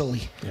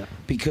easily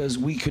because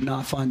we could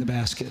not find the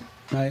basket.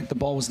 right? The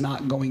ball was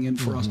not going in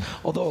for us.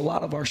 Although a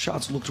lot of our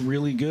shots looked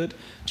really good,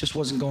 just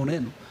wasn't going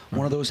in.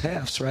 One of those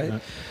halves,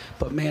 right?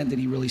 But man, did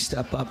he really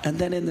step up. And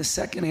then in the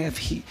second half,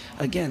 he,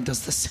 again,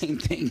 does the same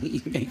thing.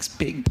 He makes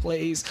big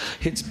plays,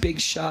 hits big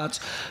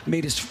shots.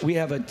 We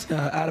have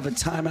out of a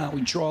timeout,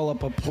 we draw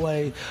up a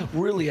play,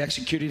 really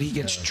executed. He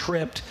gets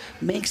tripped,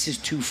 makes his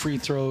 2 free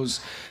throws.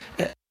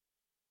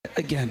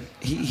 Again,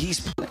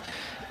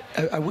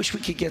 I wish we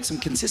could get some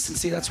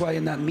consistency. That's why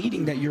in that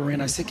meeting that you're in,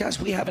 I said, guys,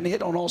 we haven't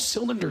hit on all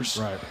cylinders.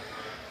 Right.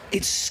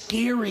 It's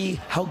scary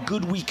how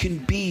good we can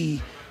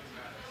be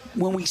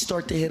when we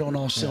start to hit on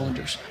all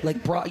cylinders.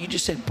 Like Brock, you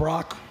just said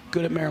Brock,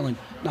 good at Maryland.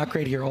 Not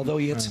great here, although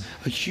he hits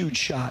a huge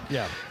shot.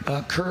 Yeah.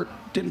 Kurt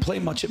didn't play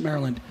much at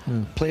Maryland.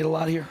 Played a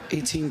lot here,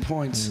 18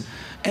 points.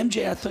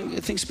 MJ, I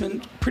think's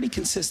been pretty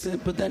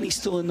consistent, but then he's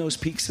still in those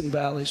peaks and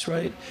valleys,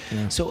 right?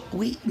 Yeah. So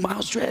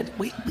Miles Dredd,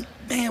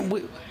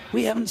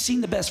 we haven't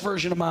seen the best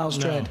version of Miles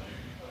Dredd.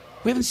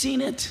 We haven't seen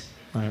it.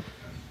 Right.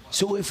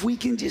 So if we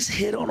can just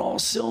hit on all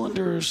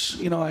cylinders,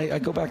 I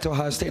go back to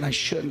Ohio State, and I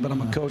shouldn't, but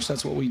I'm a coach.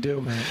 That's what we do.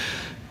 Right.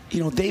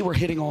 They were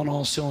hitting on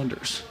all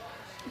cylinders.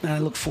 And I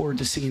look forward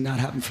to seeing that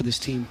happen for this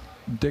team.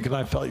 Dick and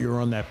I felt you were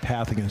on that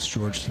path against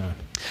Georgetown.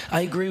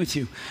 I agree with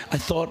you. I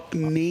thought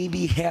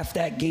maybe half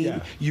that game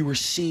you were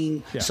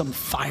seeing some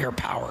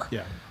firepower.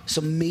 Yeah.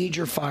 Some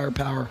major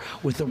firepower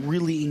with a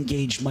really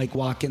engaged Mike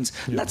Watkins.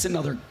 And that's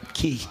another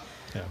key.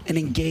 Yeah. An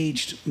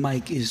engaged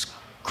Mike is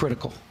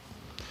critical.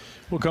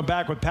 We'll come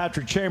back with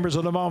Patrick Chambers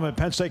in a moment.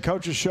 Penn State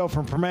Coaches Show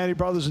from Primanti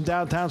Brothers in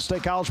downtown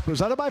State College,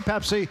 presented by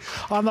Pepsi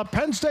on the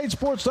Penn State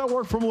Sports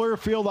Network from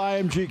Learfield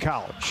IMG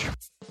College.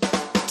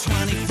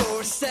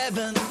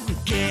 24/7,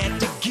 get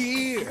the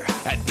gear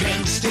at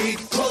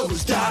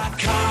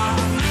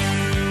PennStateClothes.com.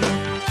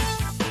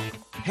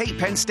 Hey,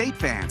 Penn State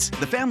fans,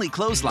 the Family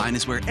Clothesline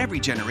is where every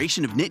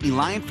generation of Nittany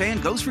Lion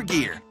fan goes for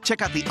gear.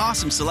 Check out the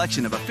awesome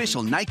selection of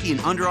official Nike and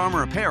Under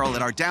Armour apparel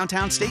at our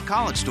downtown State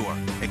College store.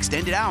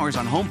 Extended hours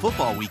on home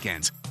football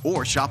weekends.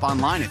 Or shop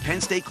online at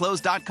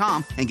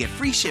PennStateClothes.com and get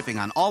free shipping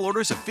on all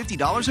orders of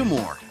 $50 or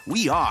more.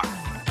 We are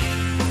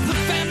the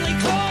Family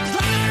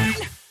Clothesline.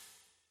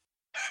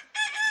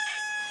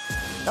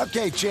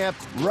 Okay, champ,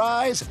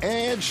 rise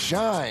and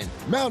shine.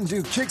 Mountain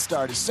Dew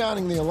Kickstart is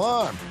sounding the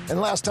alarm. And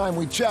last time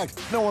we checked,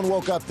 no one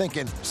woke up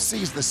thinking,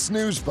 seize the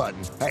snooze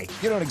button. Hey,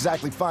 you don't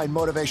exactly find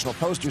motivational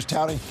posters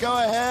touting, go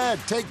ahead,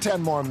 take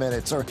 10 more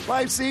minutes, or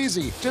life's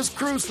easy, just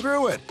cruise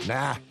through it.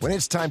 Nah, when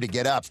it's time to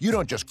get up, you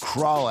don't just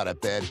crawl out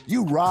of bed,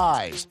 you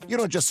rise. You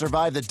don't just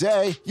survive the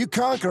day, you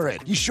conquer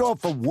it. You show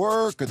up for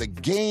work or the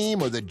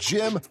game or the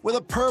gym with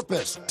a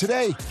purpose.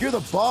 Today, you're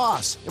the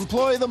boss,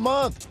 employee of the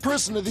month,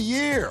 person of the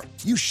year.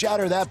 You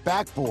shatter that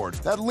backboard,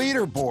 that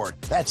leaderboard,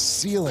 that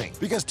ceiling.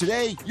 Because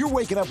today, you're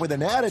waking up with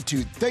an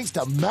attitude thanks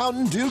to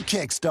Mountain Dew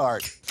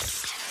Kickstart.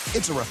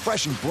 It's a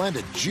refreshing blend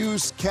of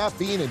juice,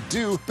 caffeine, and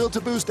dew built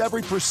to boost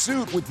every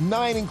pursuit with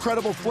 9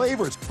 incredible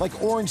flavors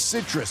like orange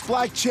citrus,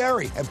 black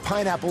cherry, and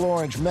pineapple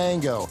orange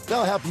mango.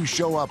 They'll help you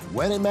show up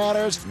when it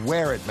matters,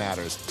 where it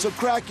matters. So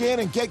crack in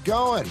and get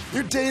going.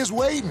 Your day is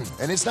waiting,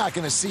 and it's not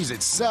going to seize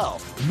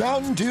itself.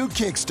 Mountain Dew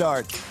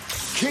Kickstart.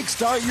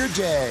 Kickstart your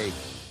day.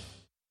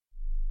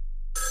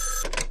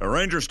 A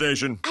ranger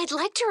station. I'd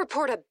like to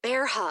report a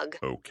bear hug.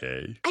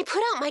 Okay. I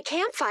put out my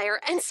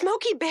campfire and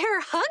Smokey Bear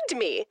hugged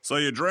me. So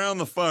you drowned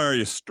the fire,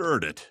 you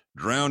stirred it,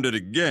 drowned it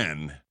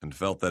again, and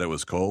felt that it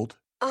was cold?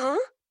 Uh-huh.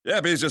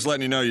 Yep, he's just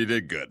letting you know you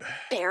did good.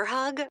 Bear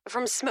hug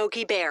from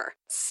Smokey Bear.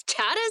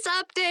 Status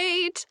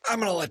update. I'm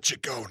gonna let you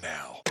go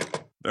now.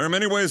 There are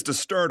many ways to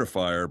start a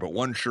fire, but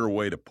one sure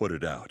way to put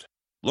it out.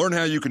 Learn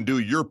how you can do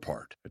your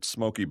part at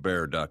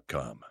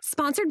SmokeyBear.com.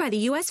 Sponsored by the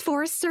U.S.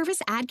 Forest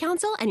Service, Ad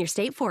Council, and your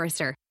state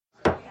forester.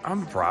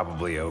 I'm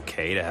probably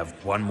okay to have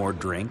one more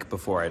drink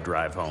before I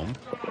drive home.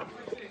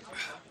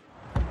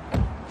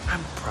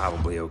 I'm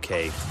probably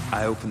okay.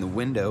 I open the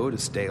window to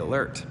stay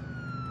alert.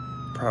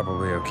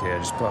 Probably okay. I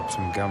just popped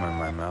some gum in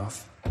my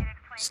mouth.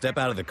 Step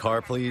out of the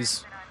car,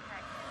 please.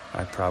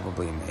 I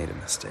probably made a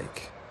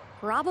mistake.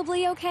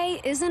 Probably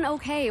okay isn't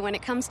okay when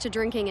it comes to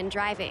drinking and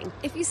driving.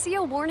 If you see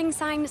a warning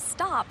sign,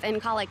 stop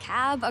and call a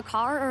cab, a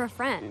car, or a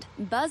friend.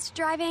 Buzzed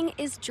driving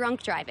is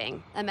drunk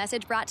driving. A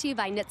message brought to you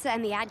by NHTSA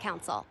and the Ad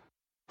Council.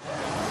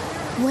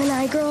 When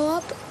I grow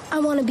up, I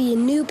want to be a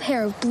new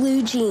pair of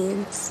blue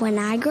jeans. When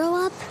I grow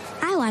up,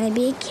 I want to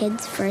be a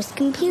kid's first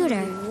computer.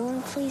 A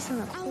warm place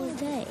on a cool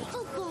day.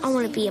 I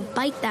want to be a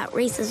bike that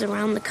races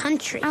around the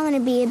country. I want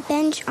to be a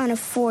bench on a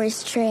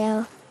forest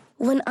trail.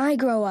 When I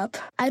grow up,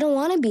 I don't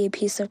want to be a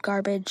piece of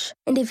garbage.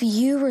 And if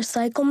you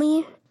recycle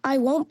me, I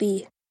won't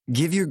be.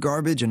 Give your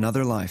garbage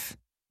another life.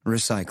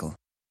 Recycle.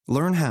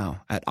 Learn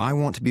how at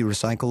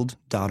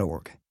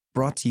iwanttoberecycled.org.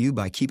 Brought to you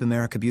by Keep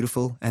America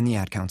Beautiful and the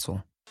Ad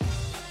Council.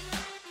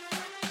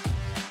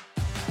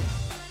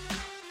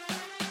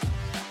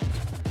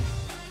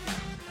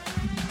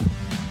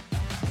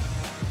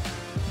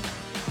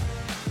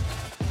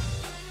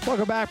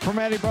 Welcome back.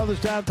 Primanti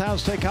Brothers Downtown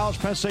State College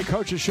Penn State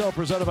Coaches Show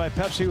presented by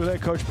Pepsi with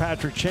head coach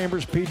Patrick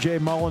Chambers, P.J.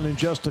 Mullen in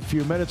just a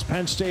few minutes.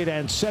 Penn State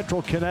and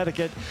Central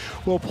Connecticut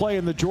will play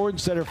in the Jordan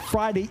Center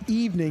Friday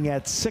evening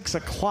at 6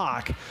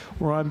 o'clock,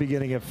 where I'm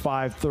beginning at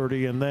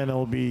 5:30, and then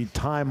it'll be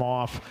time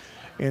off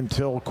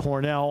until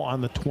Cornell on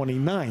the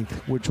 29th,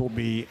 which will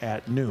be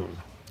at noon.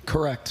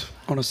 Correct,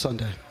 on a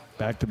Sunday.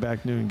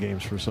 Back-to-back noon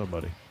games for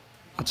somebody.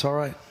 That's all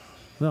right.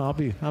 No,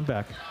 I'm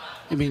back.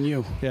 You mean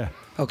you? Yeah.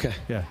 Okay.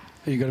 Yeah.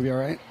 Are you going to be all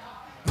right?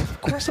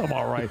 Of course I'm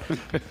all right.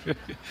 I'm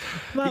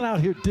not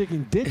out here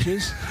digging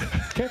ditches.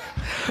 Okay?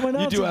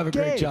 You do have a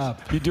great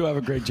job. You do have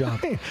a great job.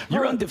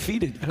 You're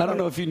undefeated. I don't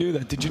know if you knew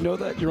that. Did you know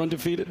that? You're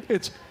undefeated?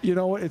 You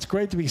know what? It's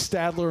great to be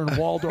Stadler and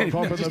Waldorf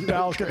up in the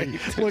balcony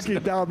looking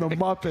down the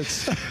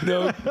Muppets.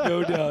 No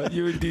doubt.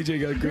 You and DJ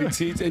got great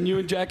seats, and you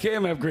and Jack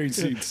Ham have great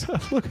seats.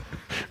 Look,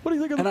 what do you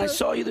think of And that? I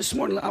saw you this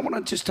morning. I want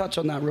to just touch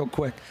on that real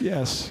quick.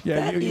 Yes. Yeah,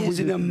 That is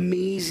an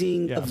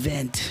amazing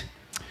event.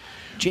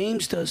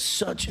 James does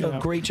such a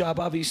great job.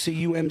 Obviously,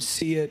 you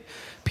MC it.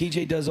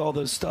 PJ does all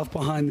the stuff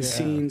behind the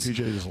scenes. PJ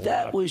does a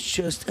that lot. was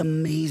just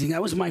amazing.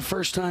 That was my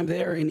first time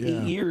there in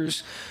 8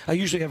 years. I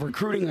usually have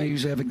recruiting. I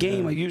usually have a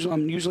game.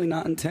 I'm usually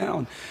not in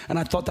town. And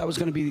I thought that was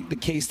going to be the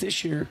case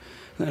this year.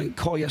 And I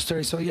called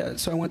yesterday.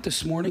 So I went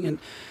this morning. And,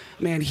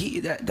 man,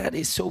 that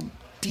is so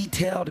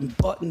detailed and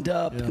buttoned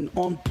up and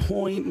on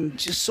point and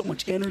just so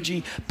much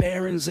energy.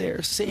 Barron's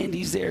there,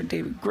 Sandy's there,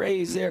 David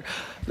Gray's there,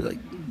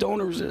 like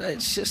donors.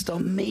 It's just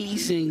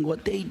amazing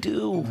what they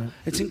do.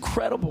 It's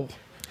incredible.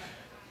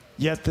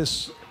 Yet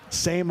this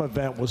same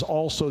event was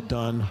also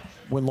done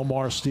when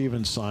Lamar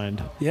Stevens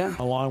signed. Yeah.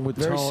 Along with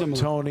Very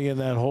similar. Tony and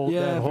that whole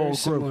group.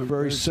 Similar.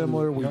 Very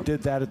similar. We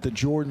did that at the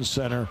Jordan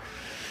Center.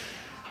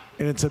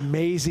 And it's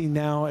amazing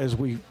now as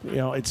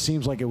it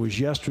seems like it was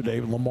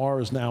yesterday.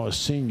 Lamar is now a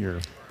senior.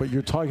 But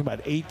you're talking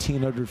about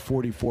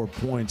 1,844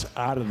 points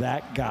out of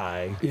that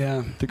guy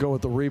to go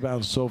with the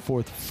rebounds and so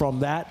forth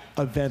from that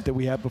event that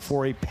we had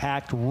before a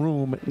packed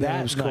room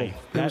that was night.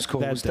 Cool. It was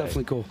cool. It was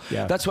definitely cool.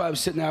 Yeah. That's why I was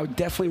sitting there. I was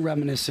definitely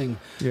reminiscing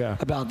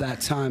about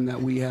that time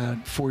that we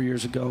had 4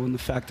 years ago and the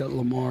fact that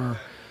Lamar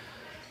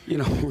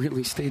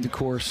really stayed the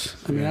course.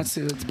 I mean, that's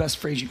the best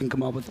phrase you can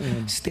come up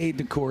with. Stayed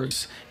the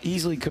course.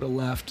 Easily could have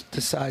left.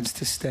 Decides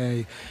to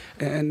stay.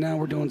 And now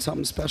we're doing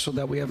something special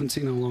that we haven't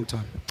seen in a long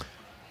time.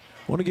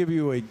 I want to give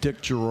you a Dick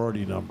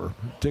Girardi number.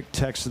 Dick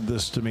texted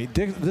this to me.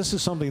 Dick, this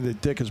is something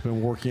that Dick has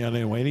been working on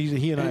anyway, and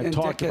he and I have talked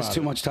about it. Dick has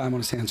too much time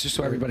on his hands, just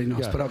so everybody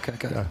knows. But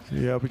okay.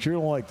 Yeah, but you're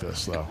going to like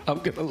this, though. I'm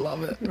going to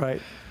love it.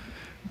 Right.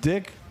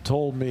 Dick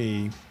told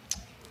me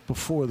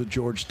before the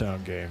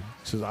Georgetown game,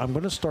 he says, I'm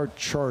going to start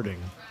charting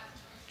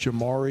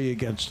Jamari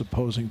against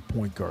opposing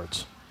point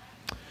guards.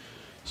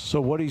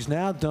 So what he's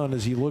now done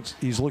is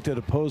he's looked at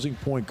opposing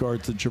point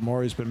guards that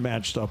Jamari's been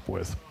matched up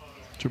with.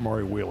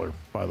 Jamari Wheeler,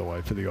 by the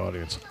way, for the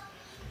audience.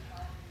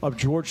 Of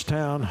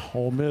Georgetown,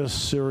 Ole Miss,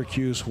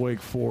 Syracuse,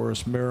 Wake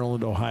Forest,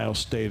 Maryland, Ohio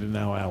State, and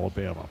now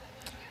Alabama.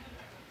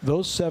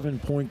 Those 7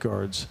 point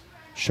guards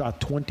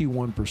shot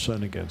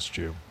 21% against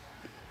you.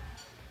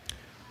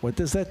 What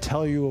does that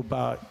tell you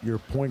about your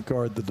point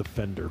guard, the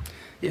defender?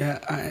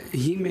 Yeah,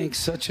 he makes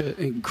such an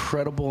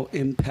incredible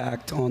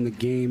impact on the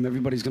game.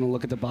 Everybody's going to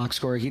look at the box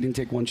score. He didn't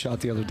take one shot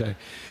the other day.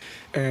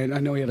 And I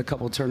know he had a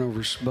couple of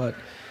turnovers, but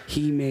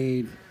he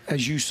made,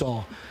 as you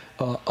saw,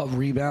 a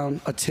rebound,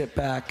 a tip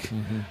back,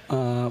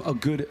 a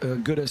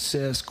good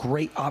assist,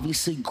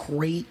 obviously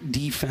great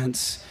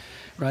defense,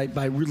 right,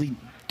 by really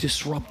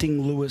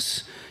disrupting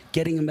Lewis,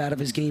 getting him out of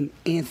his game.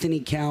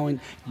 Anthony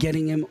Cowan,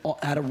 getting him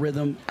out of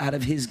rhythm, out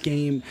of his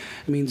game.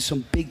 I mean,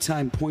 some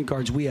big-time point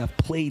guards we have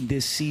played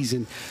this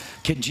season.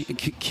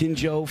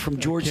 Kinjo from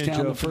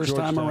Georgetown the first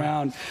time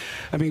around.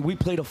 I mean, we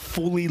played a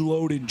fully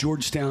loaded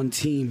Georgetown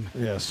team.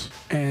 Yes.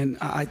 And,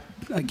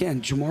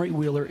 again, Jamari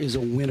Wheeler is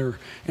a winner,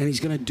 and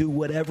he's going to do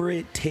whatever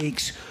it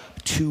takes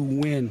to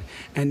win.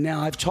 And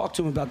now I've talked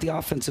to him about the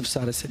offensive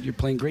side. I said, you're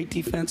playing great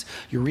defense,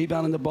 you're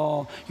rebounding the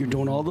ball, you're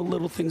doing all the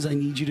little things I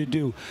need you to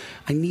do.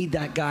 I need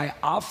that guy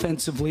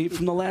offensively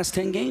from the last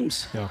 10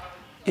 games. Yeah.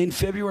 In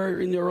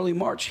February, in the early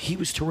March, he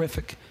was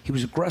terrific. He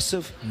was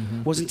aggressive,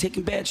 wasn't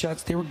taking bad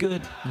shots. They were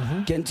good.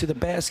 Getting to the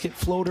basket,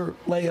 floater,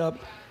 layup,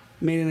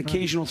 made an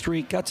occasional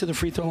three, got to the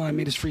free throw line,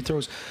 made his free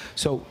throws.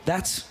 So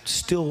that's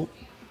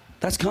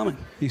coming.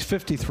 He's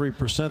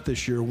 53%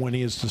 this year when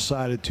he has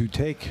decided to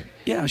take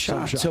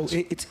shots. So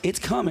it's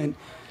coming,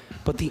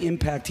 but the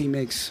impact he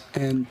makes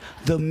and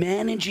the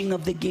managing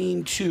of the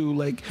game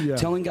too,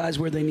 telling guys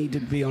where they need to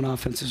be on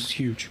offense is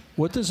huge.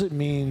 What does it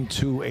mean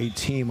to a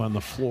team on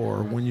the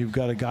floor when you've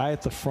got a guy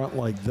at the front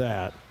like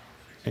that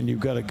and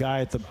you've got a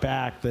guy at the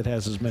back that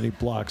has as many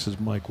blocks as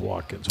Mike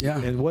Watkins? Yeah.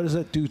 And what does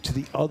that do to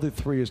the other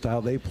three as to how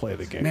they play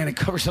the game? Man, it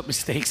covers up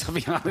mistakes, I'll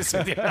be honest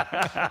with you.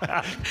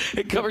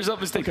 It covers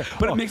up mistakes,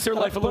 but it makes their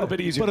life a little bit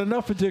easier. But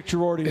enough of Dick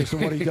Girardi as to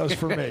what he does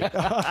for me.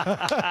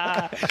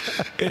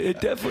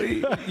 It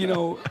definitely,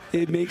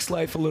 it makes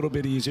life a little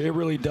bit easier. It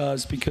really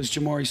does, because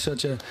Jamari's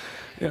such a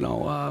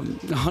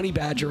a honey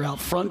badger out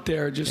front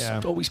there,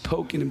 just always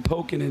poking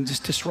and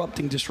just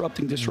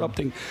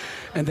disrupting.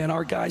 And then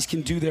our guys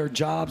can do their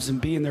jobs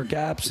and be in their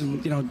gaps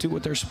and, do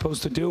what they're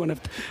supposed to do. And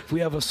if we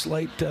have a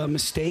slight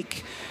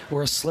mistake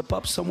or a slip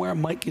up somewhere,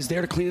 Mike is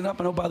there to clean it up.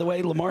 And, oh, by the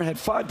way, Lamar had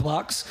 5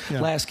 blocks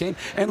last game,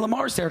 and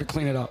Lamar's there to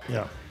clean it up.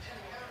 Yeah.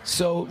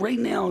 So right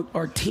now,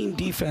 our team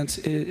defense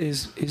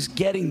is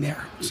getting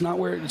there. It's not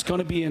where it's going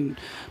to be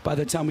by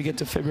the time we get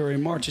to February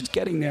and March. It's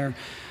getting there.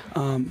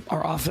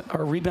 Our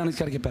rebounding's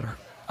got to get better.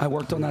 I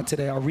worked on that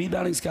today. Our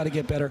rebounding's got to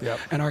get better,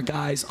 and our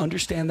guys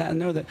understand that and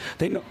know that.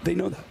 They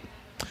know that.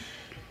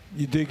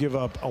 You did give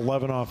up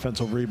 11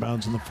 offensive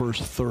rebounds in the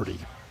first 30.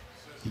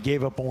 You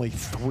gave up only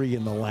 3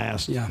 in the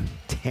last 10.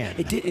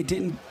 It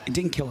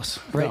didn't kill us,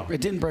 right? No.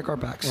 It didn't break our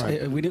backs.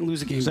 Right. We didn't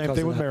lose a game. Same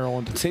thing with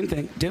Maryland. Same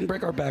thing. Didn't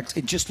break our backs.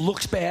 It just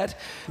looks bad,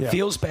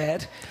 feels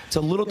bad. It's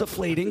a little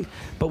deflating,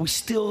 but we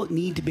still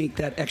need to make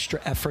that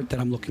extra effort that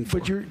I'm looking for.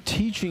 But you're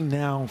teaching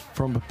now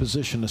from a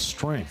position of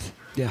strength.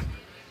 Yeah.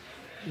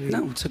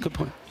 No, it's a good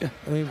point. Yeah.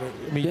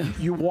 I mean,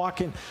 you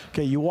walk in.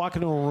 Okay, you walk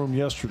into a room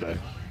yesterday,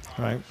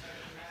 right?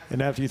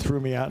 And after you threw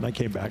me out and I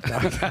came back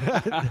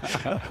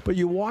down. But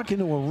you walk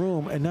into a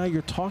room and now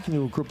you're talking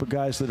to a group of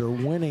guys that are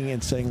winning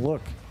and saying,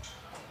 look,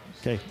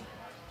 okay,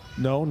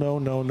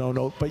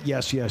 no, but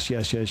yes.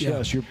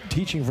 You're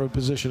teaching from a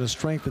position of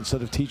strength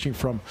instead of teaching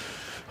from,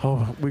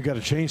 we've got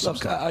to change some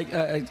stuff.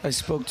 I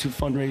spoke to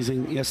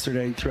fundraising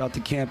yesterday throughout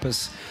the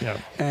campus,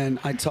 and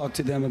I talked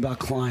to them about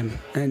climb.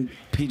 And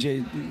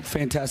PJ,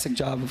 fantastic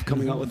job of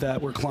coming up with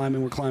that. We're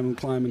climbing.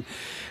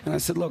 And I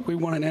said, look, we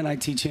won an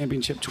NIT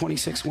championship,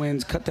 26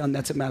 wins, cut down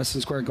nets at Madison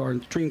Square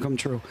Garden. Dream come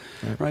true,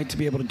 right? To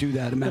be able to do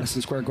that at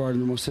Madison Square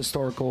Garden, the most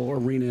historical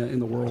arena in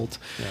the world.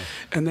 Yeah.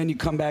 And then you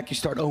come back, you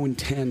start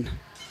 0-10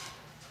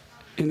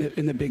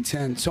 in the Big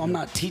Ten. So I'm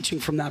not teaching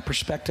from that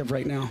perspective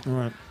right now. All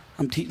right.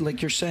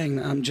 Like you're saying,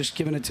 I'm just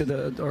giving it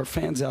to our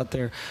fans out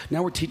there.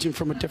 Now we're teaching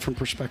from a different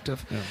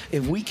perspective. Yeah.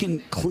 If we can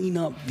clean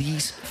up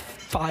these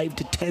 5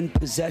 to 10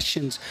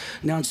 possessions,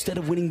 now instead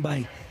of winning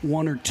by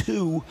 1 or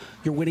 2,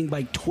 you're winning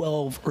by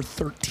 12 or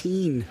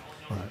 13.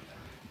 Right.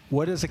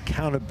 What has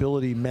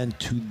accountability meant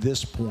to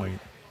this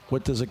point?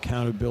 What does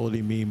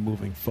accountability mean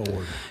moving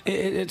forward?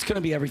 It's going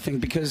to be everything,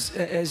 because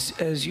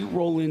as you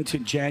roll into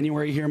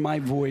January here, my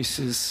voice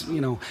is,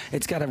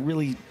 it's got to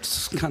really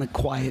kind of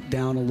quiet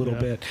down a little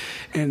bit.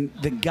 And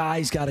the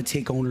guys got to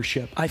take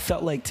ownership. I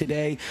felt like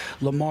today,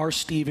 Lamar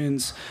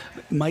Stevens,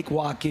 Mike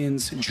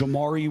Watkins,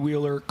 Jamari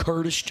Wheeler,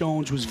 Curtis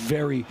Jones was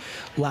very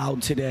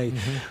loud today.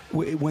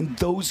 Mm-hmm. When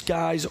those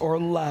guys are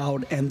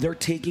loud and they're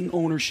taking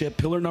ownership,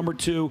 pillar number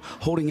 2,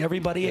 holding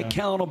everybody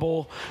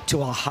accountable to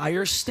a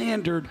higher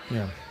standard,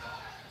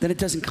 then it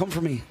doesn't come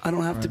from me. I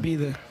don't have to be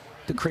the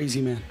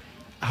crazy man.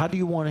 How do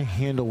you want to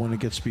handle when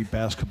it gets to be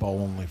basketball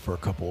only for a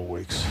couple of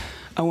weeks?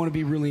 I want to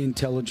be really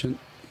intelligent.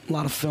 A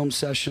lot of film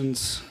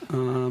sessions, a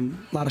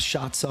lot of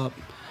shots up,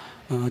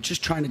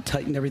 just trying to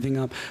tighten everything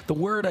up. The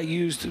word I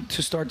used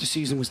to start the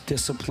season was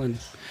discipline.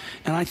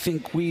 And I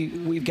think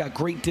we've got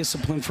great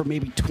discipline for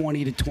maybe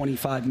 20 to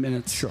 25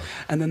 minutes. Sure.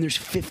 And then there's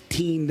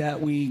 15 that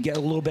we get a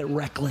little bit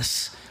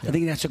reckless. I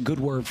think that's a good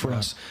word for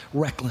us.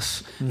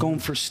 Reckless. Mm-hmm. Going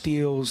for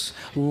steals,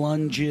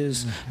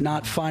 lunges,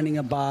 not finding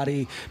a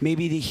body,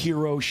 maybe the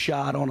hero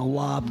shot on a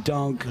lob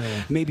dunk,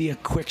 maybe a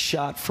quick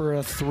shot for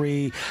a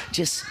 3.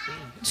 Just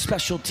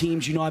special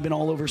teams. I've been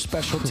all over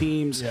special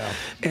teams.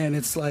 And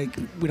it's like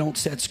we don't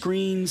set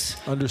screens.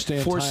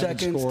 Understand 4 time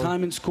seconds, and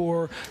time and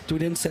score. We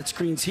didn't set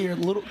screens here.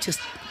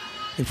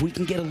 If we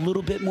can get a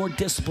little bit more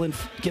discipline,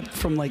 get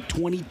from like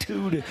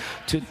 22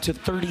 to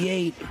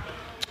 38,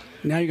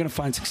 now you're going to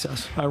find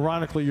success.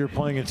 Ironically, you're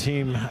playing a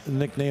team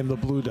nicknamed the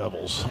Blue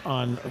Devils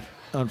on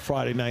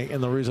Friday night,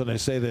 and the reason I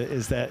say that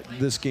is that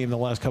this game the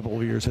last couple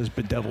of years has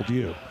bedeviled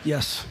you.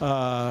 Yes.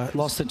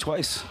 Lost it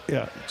twice.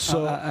 Yeah.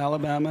 So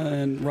Alabama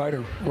and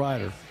Ryder.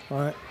 All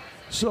right.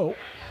 So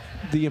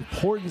the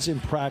importance in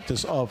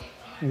practice of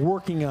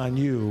working on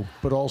you,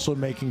 but also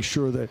making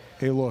sure that,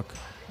 hey, look,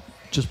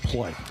 just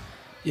play.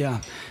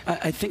 Yeah.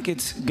 I think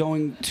it's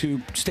going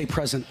to stay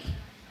present.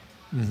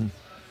 Mm-hmm.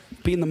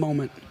 Be in the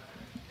moment.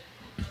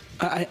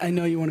 I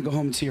know you want to go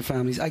home and see your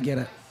families. I get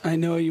it. I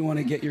know you want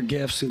to get your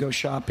gifts and go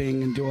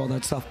shopping and do all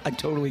that stuff. I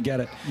totally get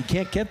it. You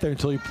can't get there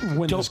until you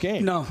win this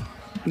game. No.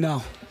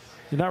 You're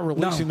not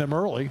releasing them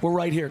early. We're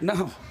right here.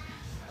 No.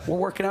 We're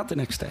working out the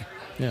next day.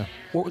 Yeah.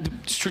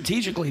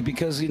 Strategically,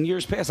 because in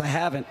years past I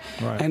haven't.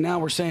 Right. And now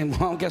we're saying,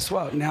 well, guess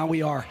what? Now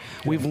we are.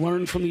 We've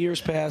learned from the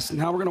years past.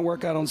 Now we're going to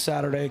work out on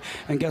Saturday.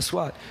 And guess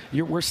what?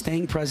 We're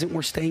staying present.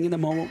 We're staying in the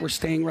moment. We're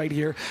staying right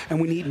here.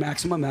 And we need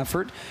maximum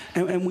effort.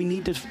 And we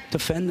need to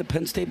defend the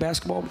Penn State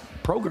basketball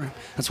program.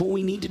 That's what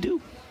we need to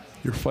do.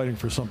 You're fighting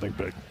for something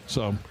big.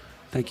 So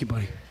thank you,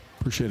 buddy.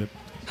 Appreciate it.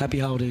 Happy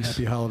holidays.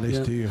 Happy holidays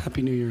to you.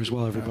 Happy New Year as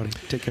well, everybody.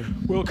 Take care.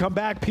 We'll come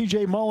back.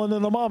 PJ Mullen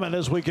in a moment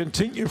as we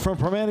continue from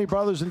Primanti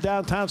Brothers in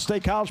downtown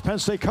State College. Penn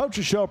State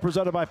Coaches Show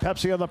presented by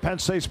Pepsi on the Penn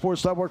State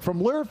Sports Network from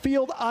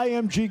Learfield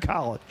IMG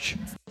College.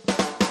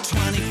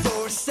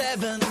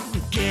 24/7,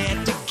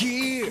 get the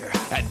gear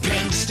at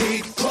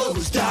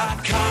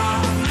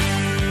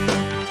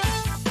PennStateClothes.com.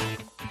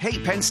 Hey,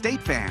 Penn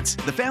State fans,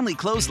 the Family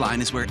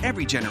Clothesline is where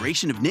every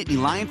generation of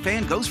Nittany Lion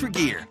fan goes for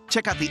gear.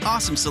 Check out the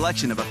awesome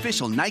selection of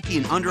official Nike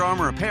and Under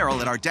Armour apparel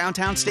at our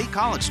downtown State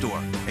College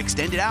store.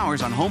 Extended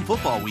hours on home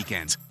football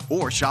weekends.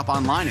 Or shop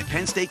online at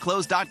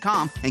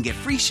PennStateClothes.com and get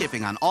free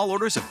shipping on all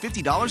orders of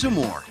 $50 or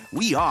more.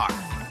 We are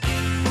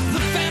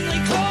The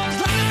Family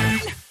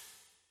Clothesline.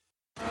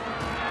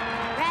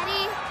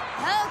 Ready?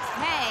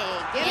 Okay.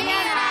 Give me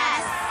an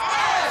S.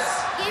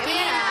 S. Give me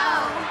an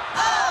O. O.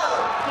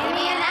 Give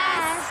me an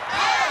S.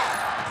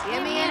 S.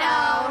 Give me an O. O.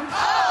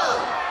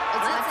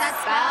 What's that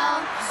spell?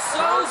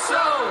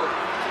 So.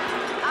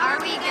 Are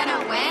we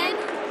gonna win?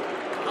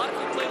 Not if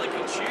you play like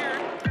you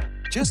cheer.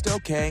 Just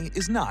okay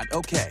is not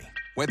okay.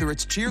 Whether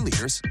it's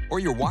cheerleaders or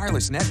your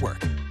wireless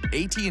network,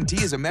 AT&T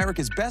is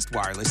America's best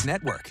wireless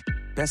network.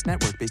 Best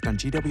network based on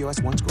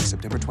GWS One score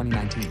September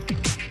 2019.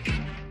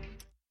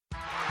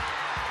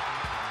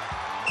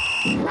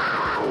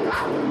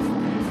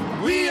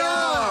 We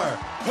are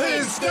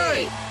Penn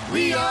State.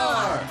 We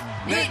are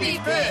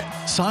Nittany Fit.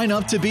 Sign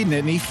up to be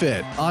Nittany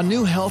Fit, a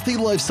new healthy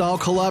lifestyle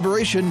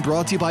collaboration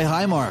brought to you by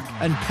Highmark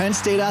and Penn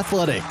State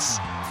Athletics.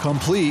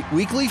 Complete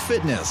weekly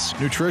fitness,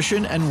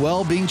 nutrition, and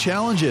well-being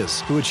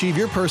challenges to achieve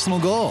your personal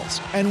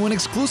goals and win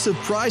exclusive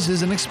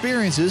prizes and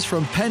experiences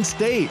from Penn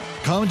State.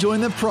 Come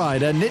join the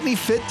pride at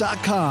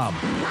NittanyFit.com.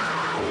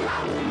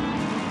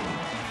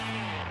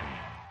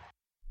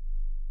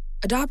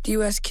 Adopt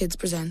US Kids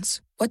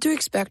presents What to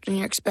Expect When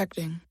You're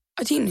Expecting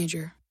a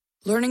Teenager.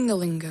 Learning the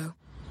lingo.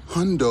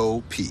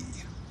 Hundo P.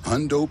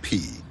 Hundo P.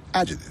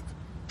 Adjective.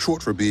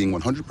 Short for being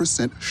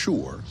 100%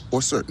 sure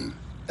or certain.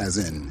 As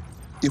in,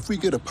 if we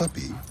get a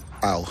puppy,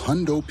 I'll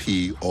Hundo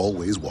P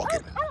always walk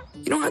it.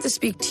 You don't have to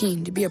speak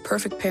teen to be a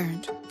perfect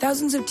parent.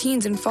 Thousands of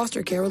teens in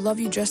foster care will love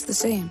you just the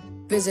same.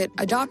 Visit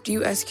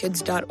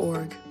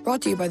adoptuskids.org.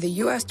 Brought to you by the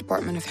U.S.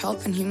 Department of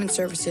Health and Human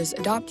Services,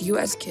 Adopt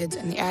U.S. Kids,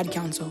 and the Ad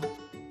Council.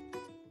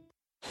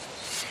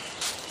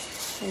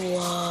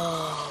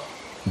 Whoa.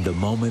 The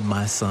moment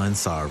my son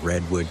saw a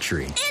redwood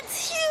tree.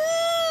 It's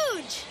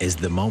huge! Is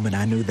the moment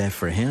I knew that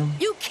for him,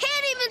 You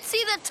can't even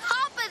see the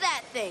top of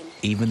that thing.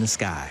 even the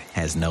sky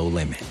has no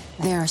limit.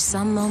 There are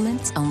some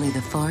moments only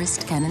the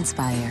forest can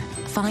inspire.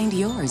 Find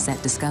yours at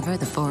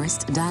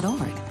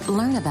discovertheforest.org.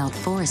 Learn about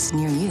forests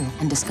near you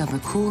and discover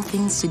cool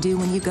things to do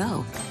when you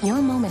go. Your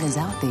moment is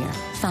out there.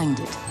 Find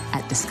it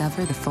at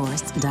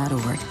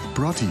discovertheforest.org.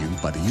 Brought to you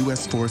by the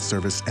U.S. Forest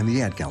Service and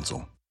the Ad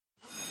Council.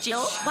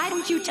 Jill, why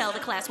don't you tell the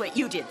class what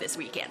you did this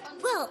weekend?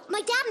 Well,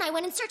 my dad and I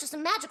went in search of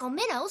some magical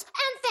minnows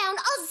and found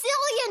a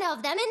zillion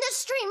of them in the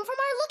stream from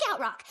our lookout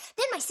rock.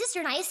 Then my sister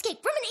and I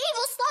escaped from an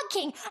evil slug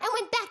king and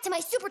went back to my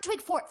super twig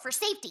fort for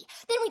safety.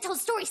 Then we told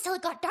stories till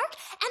it got dark,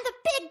 and the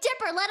Big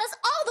Dipper led us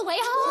all the way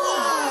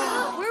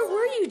home. Where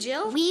were you,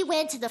 Jill? We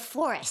went to the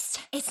forest.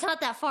 It's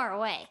not that far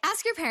away.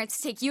 Ask your parents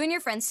to take you and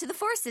your friends to the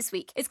forest this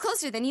week. It's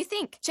closer than you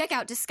think. Check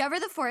out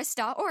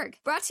discovertheforest.org.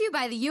 Brought to you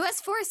by the U.S.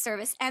 Forest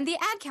Service and the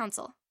Ad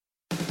Council.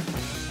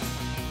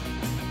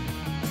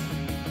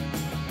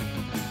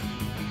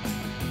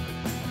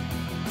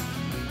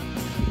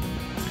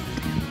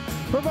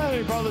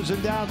 Providing Brothers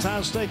in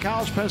Downtown State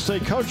College, Penn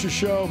State Coaches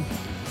Show,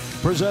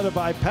 presented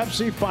by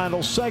Pepsi.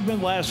 Final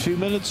segment, last few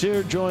minutes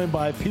here, joined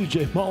by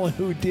P.J. Mullen,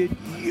 who did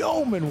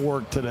yeoman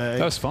work today.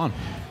 That was fun.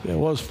 It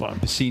was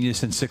fun. Seen you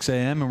since 6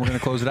 a.m., and we're going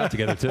to close it out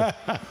together, too.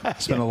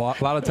 Spent a lot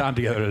of time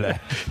together today.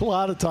 A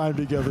lot of time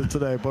together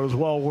today, but it was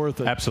well worth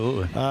it.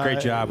 Absolutely.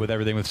 Great job with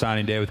everything with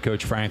signing day with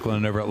Coach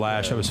Franklin over at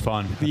Lash. That was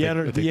fun. The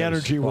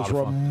energy was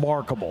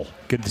remarkable.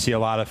 Good to see a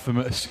lot of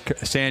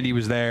Sandy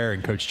was there,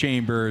 and Coach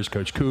Chambers,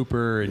 Coach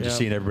Cooper, and just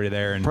seeing everybody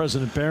there. And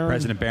President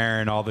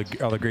Barron, all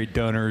the great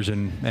donors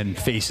and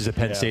faces at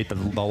Penn State, the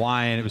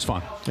Lion. It was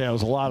fun. Yeah, it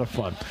was a lot of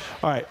fun.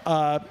 All right,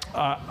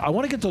 I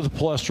want to get to the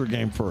Palestra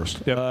game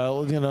first. Yep.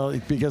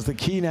 Because the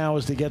key now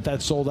is to get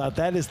that sold out.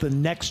 That is the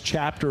next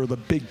chapter of the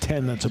Big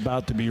Ten that's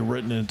about to be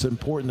written, and it's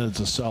important that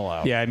it's a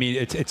sellout. Yeah, I mean,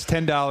 it's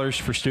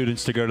 $10 for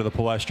students to go to the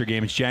Palestra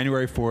game. It's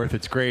January 4th.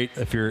 It's great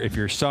if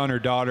your son or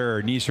daughter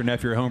or niece or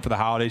nephew are home for the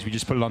holidays. We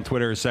just put it on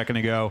Twitter a second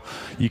ago.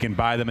 You can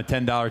buy them a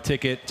 $10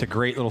 ticket. It's a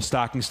great little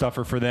stocking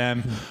stuffer for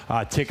them.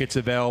 Tickets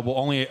available.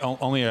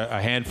 Only a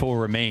handful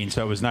remain,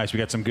 so it was nice. We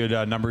got some good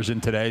numbers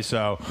in today.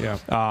 So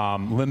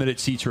limited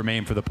seats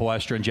remain for the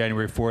Palestra on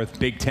January 4th.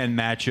 Big Ten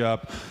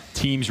matchup.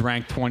 Teams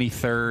ranked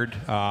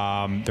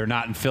 23rd. They're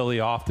not in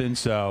Philly often,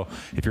 so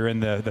if you're in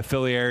the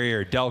Philly area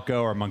or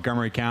Delco or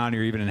Montgomery County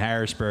or even in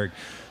Harrisburg,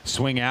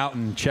 swing out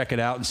and check it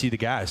out and see the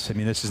guys. I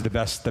mean, this is the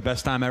best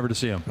time ever to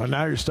see them. Well,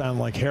 now you're sounding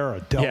like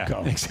Hera,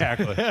 Delco. Yeah,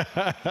 exactly.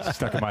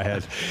 Stuck in my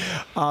head.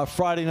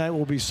 Friday night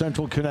will be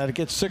Central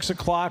Connecticut, 6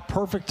 o'clock.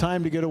 Perfect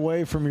time to get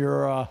away from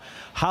your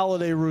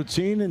holiday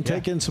routine and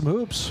take in some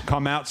hoops.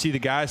 Come out, see the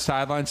guys.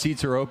 Sideline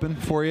seats are open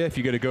for you. If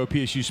you go to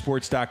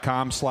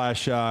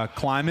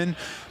gopsusports.com/Kleiman,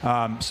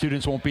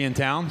 students won't be in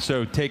town,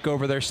 so take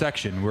over their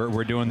section.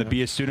 We're doing the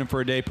Be a Student for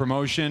a Day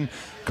promotion.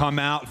 Come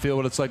out, feel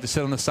what it's like to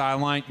sit on the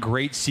sideline.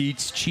 Great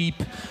seats,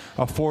 cheap.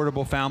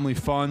 affordable, family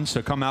fun.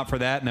 So come out for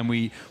that, and then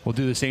we'll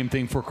do the same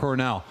thing for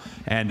Cornell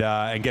and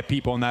get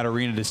people in that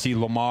arena to see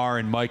Lamar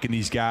and Mike and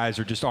these guys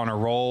are just on a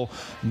roll.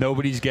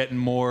 Nobody's getting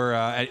more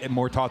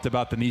talked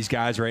about than these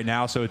guys right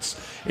now. So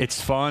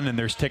it's fun, and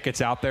there's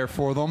tickets out there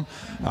for them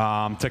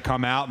to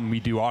come out, and we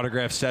do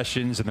autograph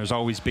sessions, and there's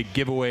always big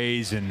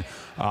giveaways and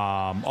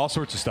all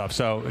sorts of stuff.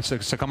 So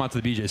come out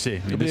to the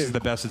BJC. I mean, this is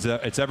the best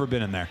it's ever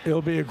been in there.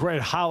 It'll be a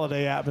great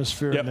holiday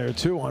atmosphere in there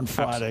too on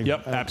Friday.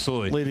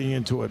 Absolutely. Leading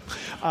into it,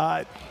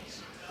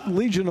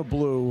 Legion of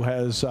Blue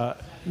has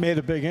made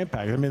a big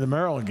impact. I mean, the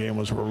Maryland game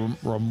was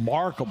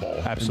remarkable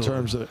in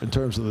terms of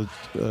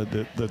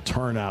the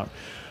turnout.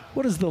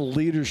 What has the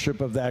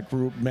leadership of that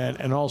group meant,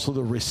 and also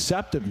the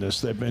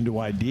receptiveness they've been to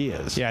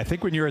ideas? Yeah, I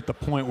think when you're at the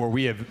point where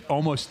we have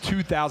almost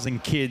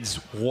 2,000 kids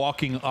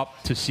walking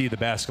up to see the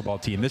basketball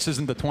team, this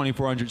isn't the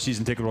 2,400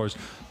 season ticket holders.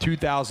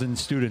 2,000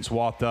 students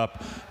walked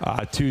up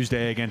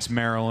Tuesday against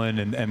Maryland,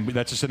 and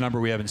that's just a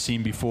number we haven't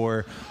seen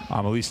before,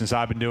 at least since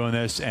I've been doing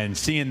this. And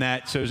seeing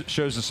that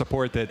shows the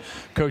support that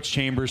Coach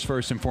Chambers,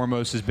 first and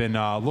foremost, has been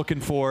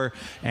looking for,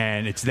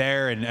 and it's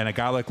there. And a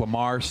guy like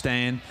Lamar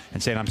staying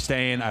and saying, I'm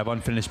staying, I have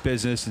unfinished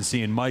business, and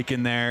seeing Mike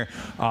in there.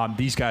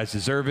 These guys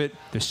deserve it.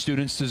 The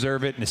students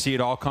deserve it. And to see it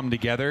all come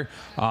together,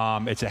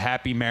 it's a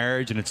happy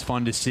marriage, and it's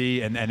fun to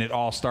see. And it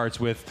all starts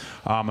with,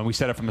 and we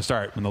said it from the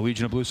start, when the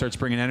Legion of Blue starts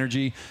bringing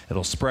energy,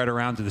 it'll spread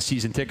around to the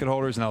season ticket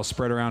holders, and that'll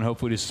spread around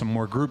hopefully to some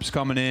more groups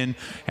coming in.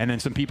 And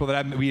then some people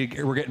that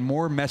we're getting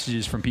more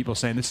messages from people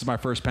saying, this is my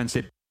first Penn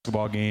State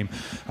basketball game.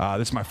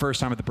 This is my first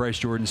time at the Bryce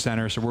Jordan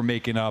Center, so we're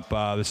making up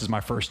this is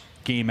my first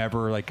game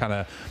ever, like kind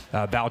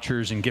of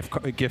vouchers and gift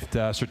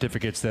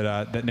certificates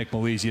that Nick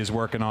Malizia is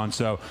working on.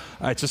 So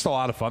it's just a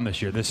lot of fun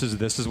this year. This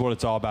is what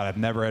it's all about. I've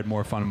never had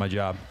more fun in my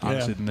job,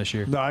 honestly, than this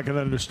year. No, I can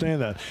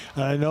understand that.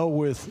 And I know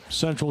with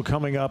Central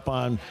coming up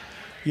on.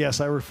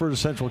 Yes, I refer to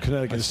Central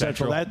Connecticut as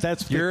Central.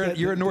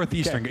 You're a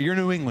Northeastern. You're a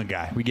New England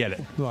guy. We get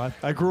it. Well,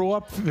 I grew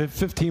up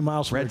 15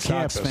 miles from Red the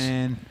campus. Sox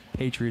fan,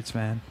 Patriots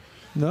fan.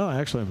 No,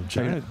 actually, I'm a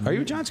Giants. Are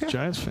you a Giants fan?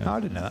 Giants fan. Oh, I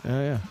didn't know that.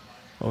 Yeah.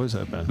 Always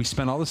have been. We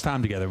spent all this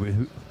time together.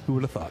 Who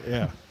would have thought?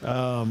 Yeah.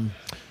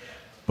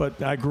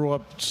 But I grew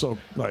up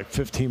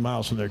 15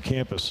 miles from their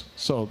campus.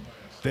 So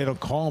they don't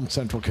call them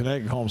Central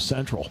Connecticut, call them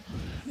Central.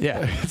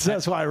 Yeah.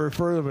 That's why I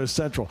refer to them as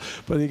Central.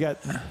 But you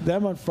got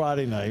them on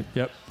Friday night.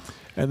 Yep.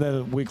 And then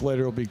a week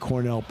later it'll be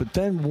Cornell. But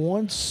then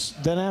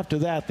after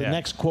that, the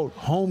next, quote,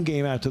 home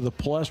game after the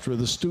Palestra,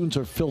 the students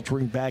are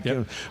filtering back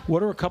in.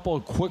 What are a couple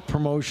of quick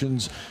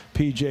promotions,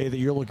 PJ, that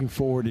you're looking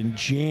forward in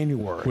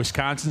January?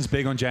 Wisconsin's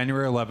big on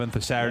January 11th,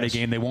 a Saturday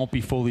game. They won't be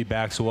fully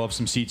back, so we'll have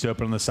some seats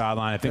open on the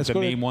sideline. I think the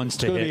main ones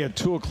to hit. It's going to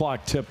be a 2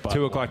 o'clock tip.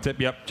 2 o'clock tip,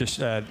 yep.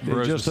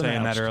 Rose was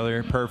saying that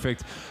earlier.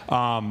 Perfect.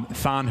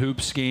 Thon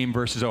Hoops game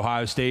versus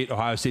Ohio State.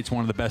 Ohio State's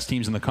one of the best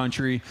teams in the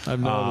country.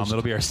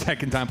 It'll be our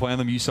second time playing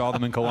them. You saw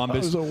them in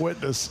Columbus. I was a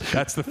witness.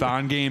 That's the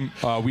Thon game.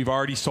 We've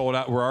already sold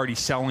out. We're already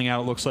selling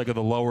out, it looks like, of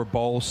the lower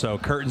bowl. So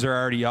curtains are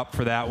already up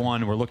for that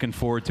one. We're looking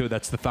forward to it.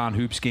 That's the Thon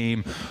Hoops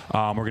game.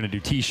 We're going to do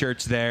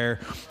T-shirts there.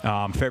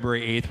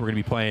 February 8th, we're going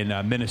to be playing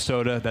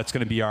Minnesota. That's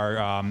going to be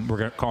our, we're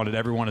going to call it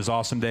Everyone is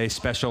Awesome Day,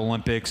 Special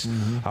Olympics.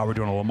 We're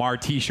doing a Lamar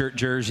T-shirt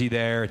jersey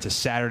there. It's a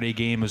Saturday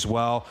game as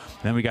well.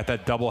 And then we got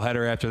that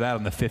doubleheader after that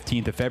on the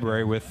 15th of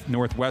February with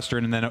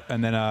Northwestern.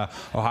 And then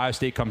Ohio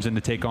State comes in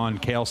to take on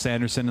Cale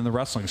Sanderson and the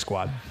wrestling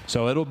squad.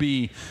 So it'll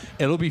be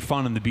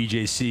fun in the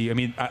BJC. I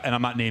mean, and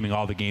I'm not naming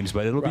all the games,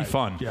 but it'll be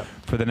fun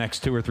for the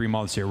next 2 or 3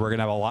 months here. We're going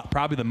to have a lot,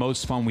 probably the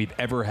most fun we've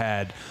ever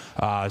had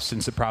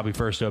since it probably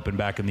first opened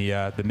back in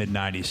the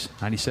mid-90s.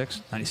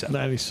 96? 97?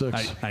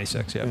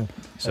 96, yeah.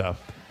 So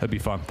that'd be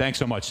fun. Thanks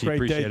so much, Steve. Great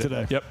Appreciate day it.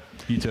 today. Yep,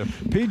 you too.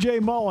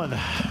 PJ Mullen.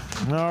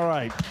 All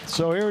right.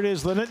 So here it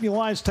is. The Nittany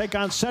Lions take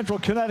on Central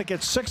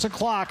Connecticut, 6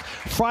 o'clock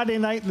Friday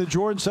night in the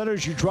Jordan Center.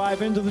 As you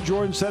drive into the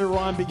Jordan Center,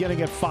 Ron,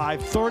 beginning at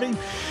 5:30.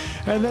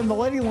 And then the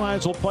Lady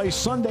Lions will play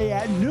Sunday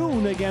at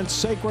noon against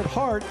Sacred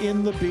Heart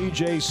in the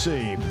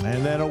BJC.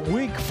 And then a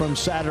week from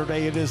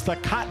Saturday, it is the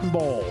Cotton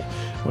Bowl,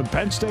 when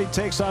Penn State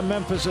takes on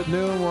Memphis at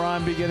noon. We're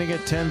on beginning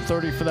at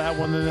 10:30 for that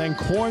one. And then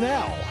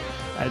Cornell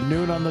at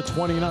noon on the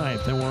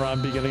 29th, and we're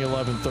on beginning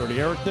 11:30.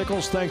 Eric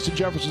Nichols, thanks to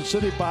Jefferson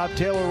City. Bob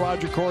Taylor,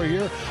 Roger Corey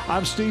here.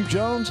 I'm Steve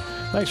Jones.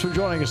 Thanks for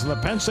joining us on the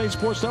Penn State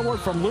Sports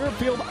Network from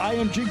Learfield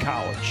IMG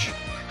College.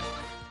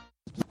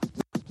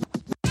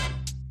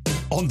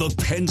 On the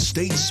Penn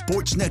State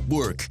Sports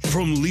Network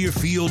from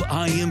Learfield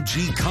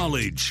IMG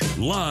College.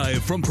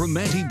 Live from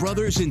Primanti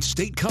Brothers in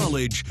State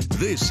College,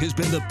 this has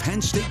been the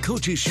Penn State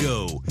Coaches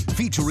Show,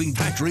 featuring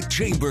Patrick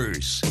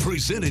Chambers.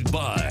 Presented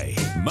by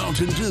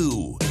Mountain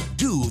Dew.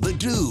 Do the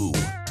do.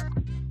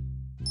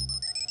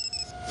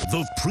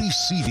 The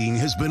preceding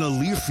has been a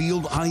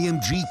Learfield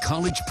IMG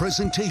College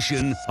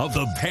presentation of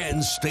the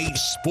Penn State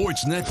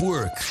Sports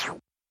Network.